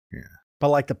middle. Yeah. But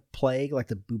like the plague, like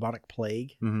the bubonic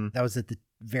plague, Mm-hmm. that was at the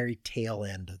very tail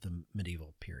end of the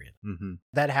medieval period. Mm-hmm.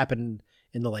 That happened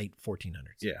in the late 1400s.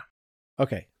 Yeah.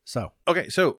 Okay. So Okay,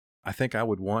 so I think I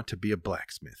would want to be a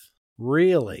blacksmith.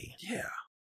 really, Yeah.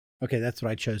 okay, that's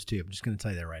what I chose too. I'm just going to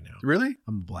tell you that right now. Really?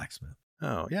 I'm a blacksmith.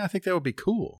 Oh, yeah, I think that would be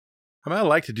cool. I mean, I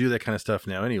like to do that kind of stuff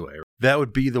now anyway. That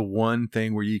would be the one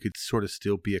thing where you could sort of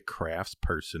still be a crafts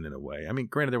person in a way. I mean,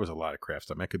 granted, there was a lot of crafts.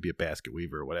 I mean, I could be a basket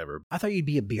weaver or whatever. I thought you'd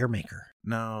be a beer maker.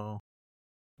 No.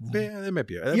 Yeah, there might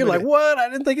be. You're like, what? I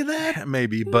didn't think of that.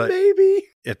 Maybe, but Maybe.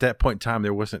 at that point in time,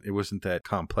 it wasn't that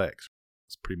complex.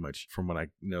 It's pretty much, from what I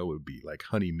know, it would be like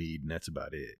honey mead, and that's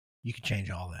about it. You could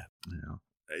change all that. You know,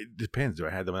 it depends. Do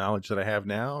I have the knowledge that I have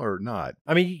now or not?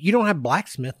 I mean, you don't have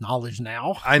blacksmith knowledge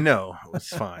now. I know it's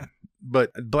fine,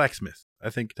 but blacksmith, I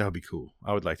think that would be cool.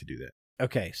 I would like to do that.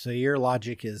 Okay, so your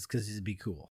logic is because it'd be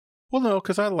cool. Well, no,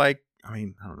 because I don't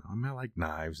know. I like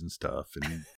knives and stuff,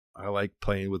 and I like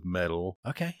playing with metal,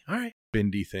 Okay, all right.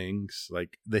 bendy things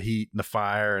like the heat and the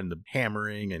fire and the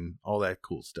hammering and all that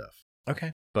cool stuff.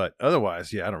 Okay. But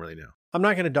otherwise, yeah, I don't really know. I'm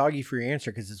not going to dog you for your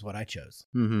answer because it's what I chose.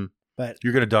 Mm-hmm. But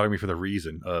You're going to dog me for the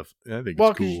reason of, I think well,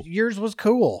 it's cool. yours was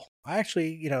cool. I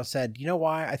actually, said, you know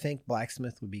why I think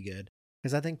blacksmith would be good?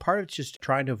 Because I think part of it's just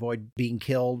trying to avoid being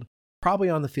killed, probably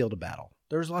on the field of battle.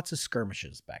 There was lots of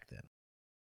skirmishes back then.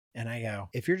 And I go,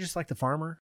 if you're just like the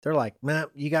farmer, they're like, man,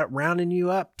 you got rounding you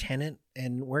up, tenant,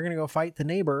 and we're going to go fight the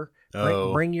neighbor.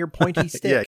 Oh. Bring your pointy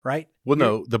stick, Yeah. right? Well,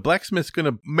 no, the blacksmith's going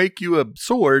to make you a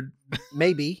sword,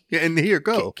 Maybe. and here,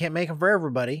 go. Can't make them for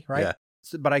everybody, right? Yeah.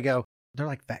 So, but I go, they're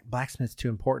like, blacksmith's too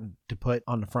important to put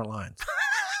on the front lines.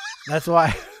 That's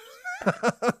why.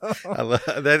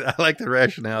 I like the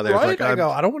rationale there. Right? It's like,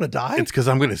 I don't want to die. it's because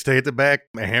I'm going to stay at the back,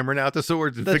 hammering out the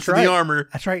swords and That's fixing right. the armor.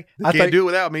 That's right. They can't do it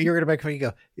without me. You're going to make fun. You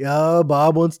go, yeah,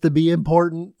 Bob wants to be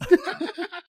important.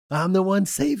 I'm the one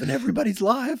saving everybody's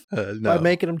life No. by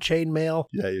making them chainmail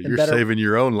Yeah, you're better- saving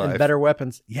your own life. and better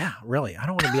weapons. Yeah, really. I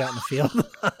don't want to be out in the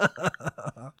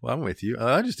field. Well, I'm with you.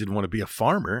 I just didn't want to be a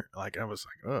farmer. Like, I was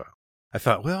like, oh, I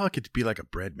thought, well, I could be like a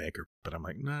bread maker, but I'm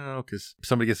like, no, because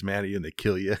somebody gets mad at you and they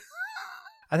kill you.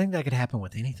 I think that could happen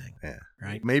with anything. Yeah.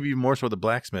 Right? Maybe more so with the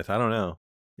blacksmith. I don't know.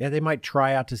 Yeah, they might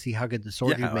try out to see how good the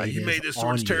sword you made you is made this on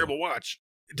sword's you. terrible. Watch.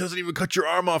 It doesn't even cut your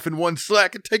arm off in one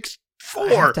slack. It takes I 4.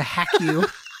 have to hack you.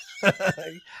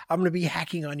 I'm going to be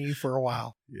hacking on you for a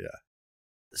while. Yeah.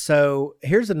 So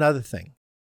here's another thing.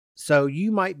 So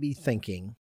you might be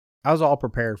thinking, I was all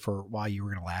prepared for why you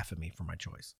were going to laugh at me for my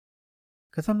choice.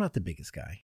 Because I'm not the biggest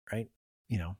guy, right?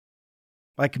 You know,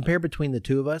 like compared between the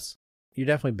two of us, you're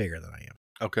definitely bigger than I am.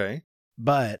 Okay.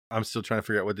 But I'm still trying to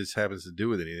figure out what this happens to do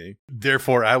with anything.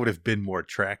 Therefore, I would have been more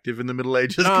attractive in the Middle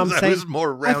Ages No, I'm because I saying- was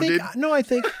more rounded. I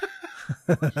think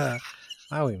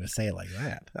I don't even say it like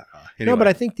that. Anyway. No, but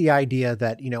I think the idea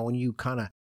that, you know, when you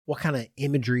what kind of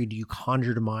imagery do you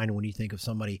conjure to mind when you think of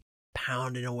somebody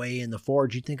pounding away in the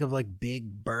forge? You think of like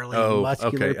big, burly,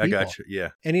 muscular okay. people. I got you. Yeah,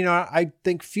 And, you know, I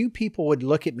think few people would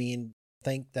look at me and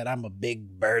think that I'm a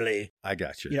big, burly, I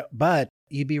got you. you know, but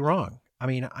you'd be wrong. I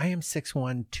mean, I am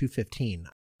 6'1", 215.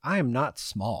 I am not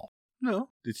small. No,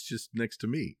 it's just next to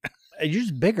me. You're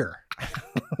just bigger.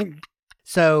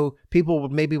 So people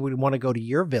would want to go to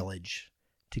your village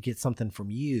to get something from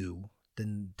you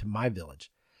than to my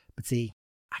village. But see,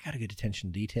 I got a good attention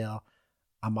to detail.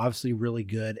 I'm obviously really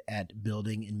good at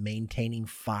building and maintaining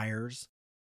fires,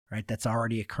 right? That's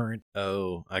already a current.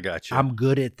 Oh, I got you. I'm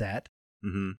good at that,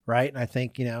 Mm-hmm. right? And I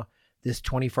think, you know, this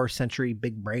 21st century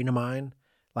big brain of mine,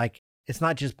 like it's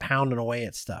not just pounding away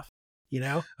at stuff, you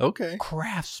know? Okay.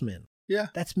 Craftsman. Yeah.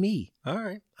 That's me. All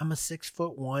right. I'm a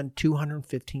 6'1",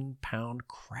 215-pound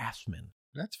craftsman.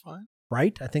 That's fine.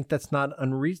 Right? I think that's not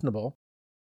unreasonable.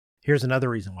 Here's another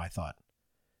reason why I thought.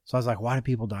 So I was like, why do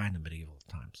people die in the medieval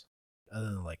times? Other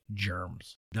than like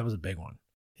germs. That was a big one.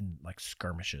 And like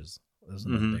skirmishes. That was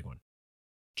another Mhm. big one.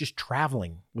 Just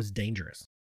traveling was dangerous.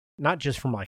 Not just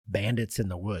from like bandits in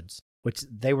the woods, which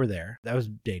they were there. That was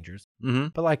dangerous. Mm-hmm.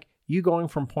 But like you going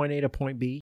from point A to point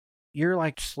B, you're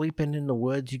like sleeping in the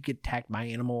woods, you get attacked by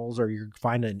animals, or you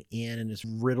find an inn and it's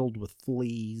riddled with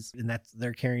fleas, and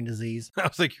they're carrying disease. I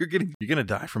was like, you're gonna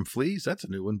die from fleas? That's a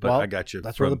new one, but Well, I got you.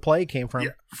 That's where the plague came from.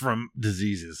 Yeah, from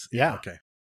diseases. Yeah. Okay.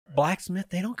 Blacksmith,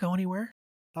 they don't go anywhere.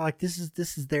 They're like, this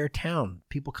is their town.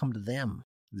 People come to them,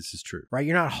 This is true. right?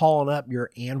 You're not hauling up your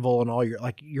anvil and all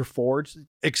your forge.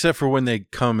 Except for when they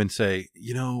come and say,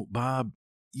 you know, Bob,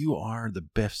 you are the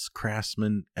best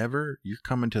craftsman ever. You're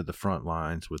coming to the front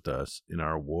lines with us in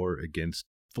our war against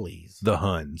Fleas. the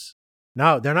Huns.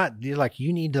 No, they're not. They're like,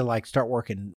 you need to like start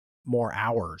working more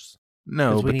hours.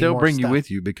 No, 'Cause we but need they'll more bring you stuff.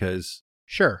 with you because,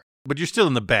 Sure. but you're still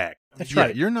in the back. That's Yeah,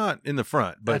 right. You're not in the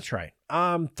front, but That's right.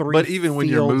 Three. But even when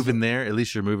you're fields- moving there, at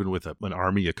least you're moving with an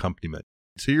army accompaniment.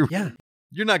 So Yeah.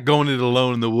 you're not going it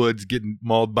alone in the woods getting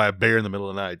mauled by a bear in the middle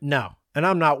of the night. No. And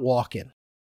I'm not walking.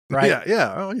 Right. Yeah,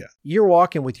 yeah. Oh, yeah. You're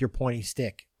walking with your pointy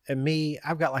stick. And me,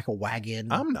 I've got like a wagon.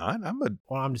 I'm not.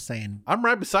 Well, I'm just saying. I'm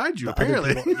right beside you, the other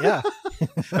apparently. people- yeah.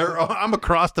 Or I'm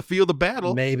across the field of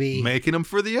battle, Maybe. making them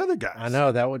for the other guys. I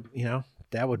know that would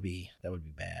be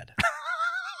bad.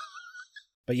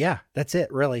 But yeah, that's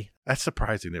it really. That's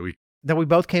surprising that we. That we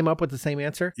both came up with the same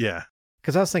answer. Yeah.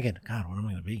 Because I was thinking, God, what am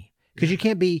I going to be? Because you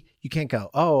can't go,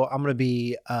 oh, I'm going to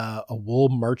be a wool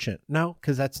merchant. No,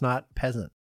 because that's not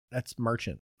peasant. That's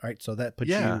merchant. All right. So that puts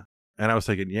Yeah. you. And I was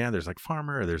thinking, yeah, there's like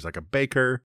farmer, there's like a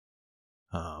baker,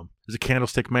 there's a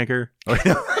candlestick maker.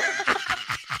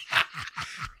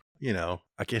 You know,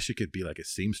 I guess you could be like a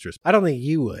seamstress, I don't think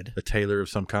you would. a tailor of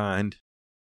some kind.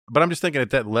 But I'm just thinking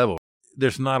at that level,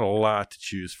 there's not a lot to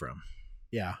choose from.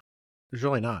 Yeah. There's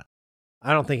really not.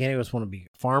 I don't think any of us want to be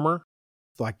a farmer.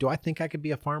 Like, do I think I could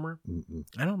be a farmer? Mm-mm.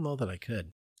 I don't know that I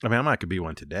could. I mean, I might could be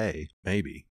one today,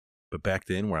 maybe. But back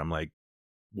then where I'm like,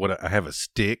 what, I have a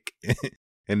stick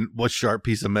and what sharp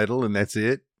piece of metal and that's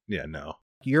it? Yeah, no.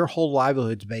 Your whole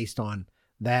livelihood's based on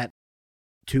that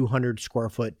 200 square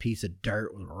foot piece of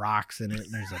dirt with rocks in it,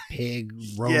 and there's a pig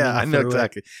roaming Yeah, I know through it.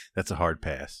 exactly. That's a hard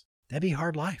pass. That'd be a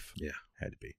hard life. Yeah,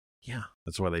 had to be. Yeah.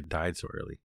 That's why they died so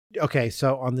early. Okay,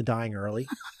 so on the dying early,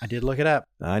 I did look it up.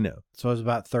 I know. So I was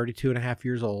about 32 and a half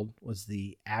years old was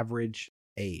the average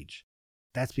age.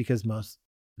 That's because the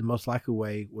most likely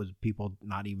way was people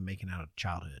not even making out of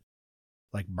childhood.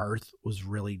 Like birth was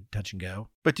really touch and go.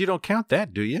 But you don't count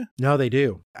that, do you? No, they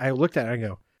do. I looked at it and I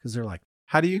go, because they're like,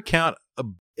 How do you count a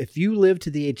if you live to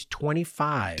the age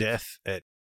 25. death at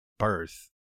birth?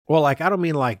 Well, like, I don't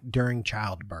mean like during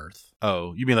childbirth.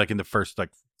 Oh, you mean like in the first like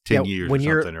 10 years when or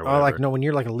you're, something or whatever? like, no, when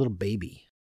you're like a little baby.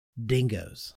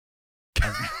 Dingoes.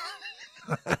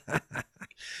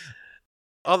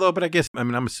 Although, but I guess, I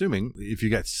mean, I'm assuming if you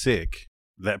got sick,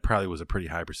 that probably was a pretty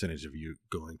high percentage of you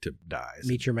going to die as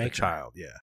Meet your a maker. child.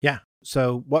 Yeah. Yeah.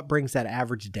 So what brings that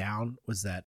average down was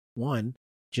that, one,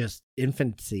 just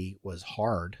infancy was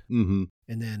hard, Mm-hmm.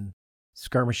 and then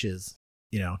skirmishes,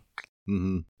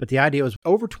 Mm-hmm. But the idea was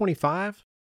over 25,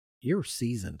 you were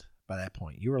seasoned by that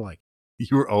point. You were like,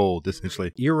 You were old,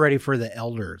 essentially. you're ready for the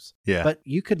elders. Yeah. But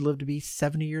you could live to be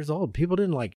 70 years old. People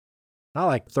didn't not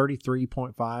like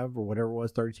 33.5 or whatever it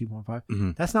was, 32.5.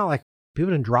 Mhm. That's not like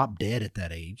people didn't drop dead at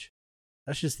that age.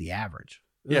 That's just the average.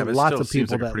 Yeah, There but are it lots still of seems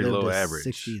people like a that pretty lived low to average.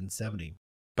 60 and 70.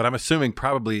 But I'm assuming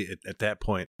probably at that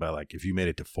point, by like if you made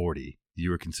it to 40, you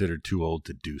were considered too old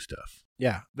to do stuff.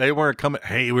 Yeah. They weren't coming,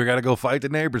 hey, we got to go fight the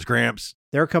neighbors, Gramps.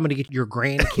 They're coming to get your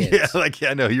grandkids.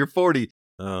 Yeah, no, you're 40.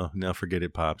 Oh, now forget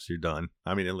it, Pops. You're done.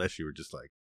 I mean, unless you were just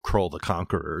like Kroll the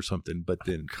Conqueror or something. But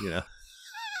then,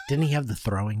 Didn't he have the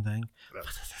throwing thing?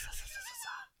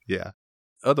 yeah.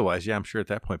 Otherwise, yeah, I'm sure at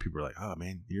that point people were like, oh,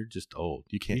 man, you're just old.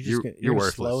 You can't, You're you're gonna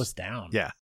worthless. slow us down.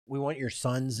 Yeah. We want your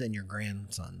sons and your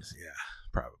grandsons. Yeah,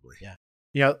 probably.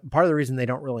 Yeah. Part of the reason they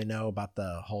don't really know about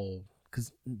the whole,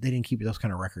 because they didn't keep those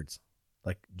kind of records.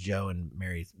 Like Joe and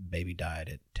Mary's baby died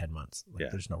at 10 months. Like, Yeah.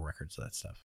 There's no records of that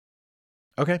stuff.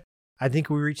 Okay. I think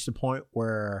we reached a point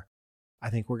where I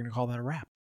think we're going to call that a wrap.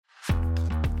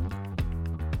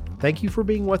 Thank you for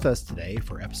being with us today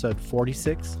for episode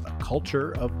 46, A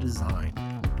Culture of Design.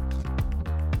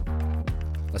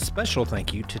 A special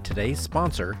thank you to today's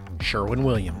sponsor,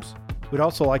 Sherwin-Williams. We'd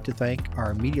also like to thank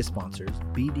our media sponsors,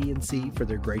 BD&C, for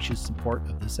their gracious support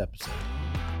of this episode.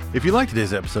 If you liked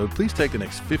today's episode, please take the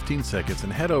next 15 seconds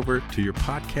and head over to your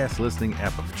podcast listening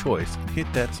app of choice and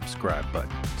hit that subscribe button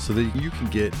so that you can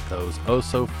get those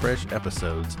oh-so-fresh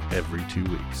episodes every 2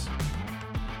 weeks.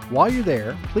 While you're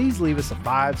there, please leave us a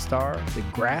 5-star. The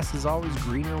grass is always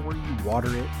greener where you water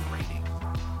it rating.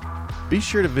 Be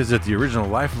sure to visit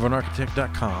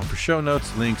theoriginallifeofanarchitect.com for show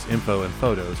notes, links, info, and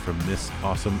photos from this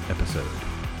awesome episode.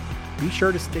 Be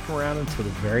sure to stick around until the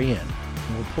very end,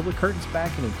 and we'll pull the curtains back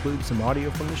and include some audio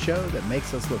from the show that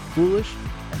makes us look foolish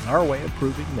as our way of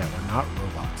proving that we're not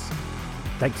robots.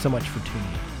 Thanks so much for tuning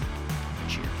in.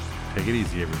 Cheers. Take it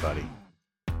easy, everybody.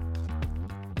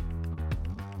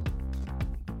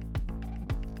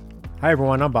 Hi,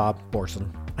 everyone. I'm Bob Borson.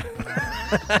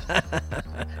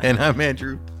 And I'm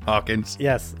Andrew Hawkins,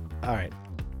 Yes. All right.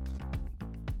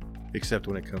 except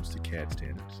when it comes to CAD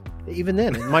standards. Even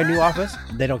then, in my new office,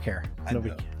 they don't care. I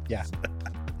know. Yeah.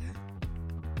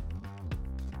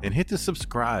 And hit the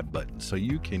subscribe button so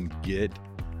you can get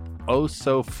oh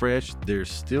so fresh, they're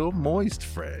still moist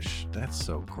fresh. That's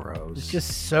so gross. It's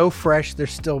just so fresh, they're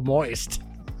still moist.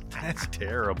 That's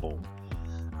terrible.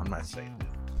 I'm not saying that.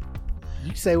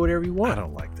 You say whatever you I want.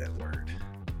 don't like that word.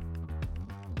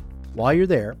 While you're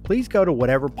there, please go to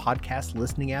whatever podcast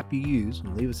listening app you use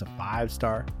and leave us a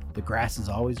 5-star. The grass is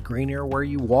always greener where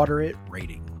you water it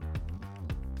rating.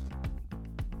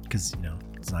 Because,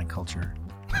 design culture.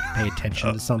 Pay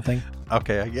attention to something.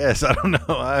 Okay, I guess. I don't know.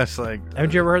 I was like,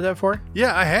 Haven't you ever heard that before?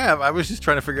 yeah, I have. I was just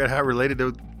trying to figure out how it related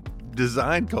to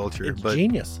design culture. It's but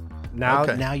genius. Now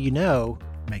Okay. you know,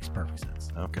 makes perfect sense.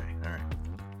 okay, all right.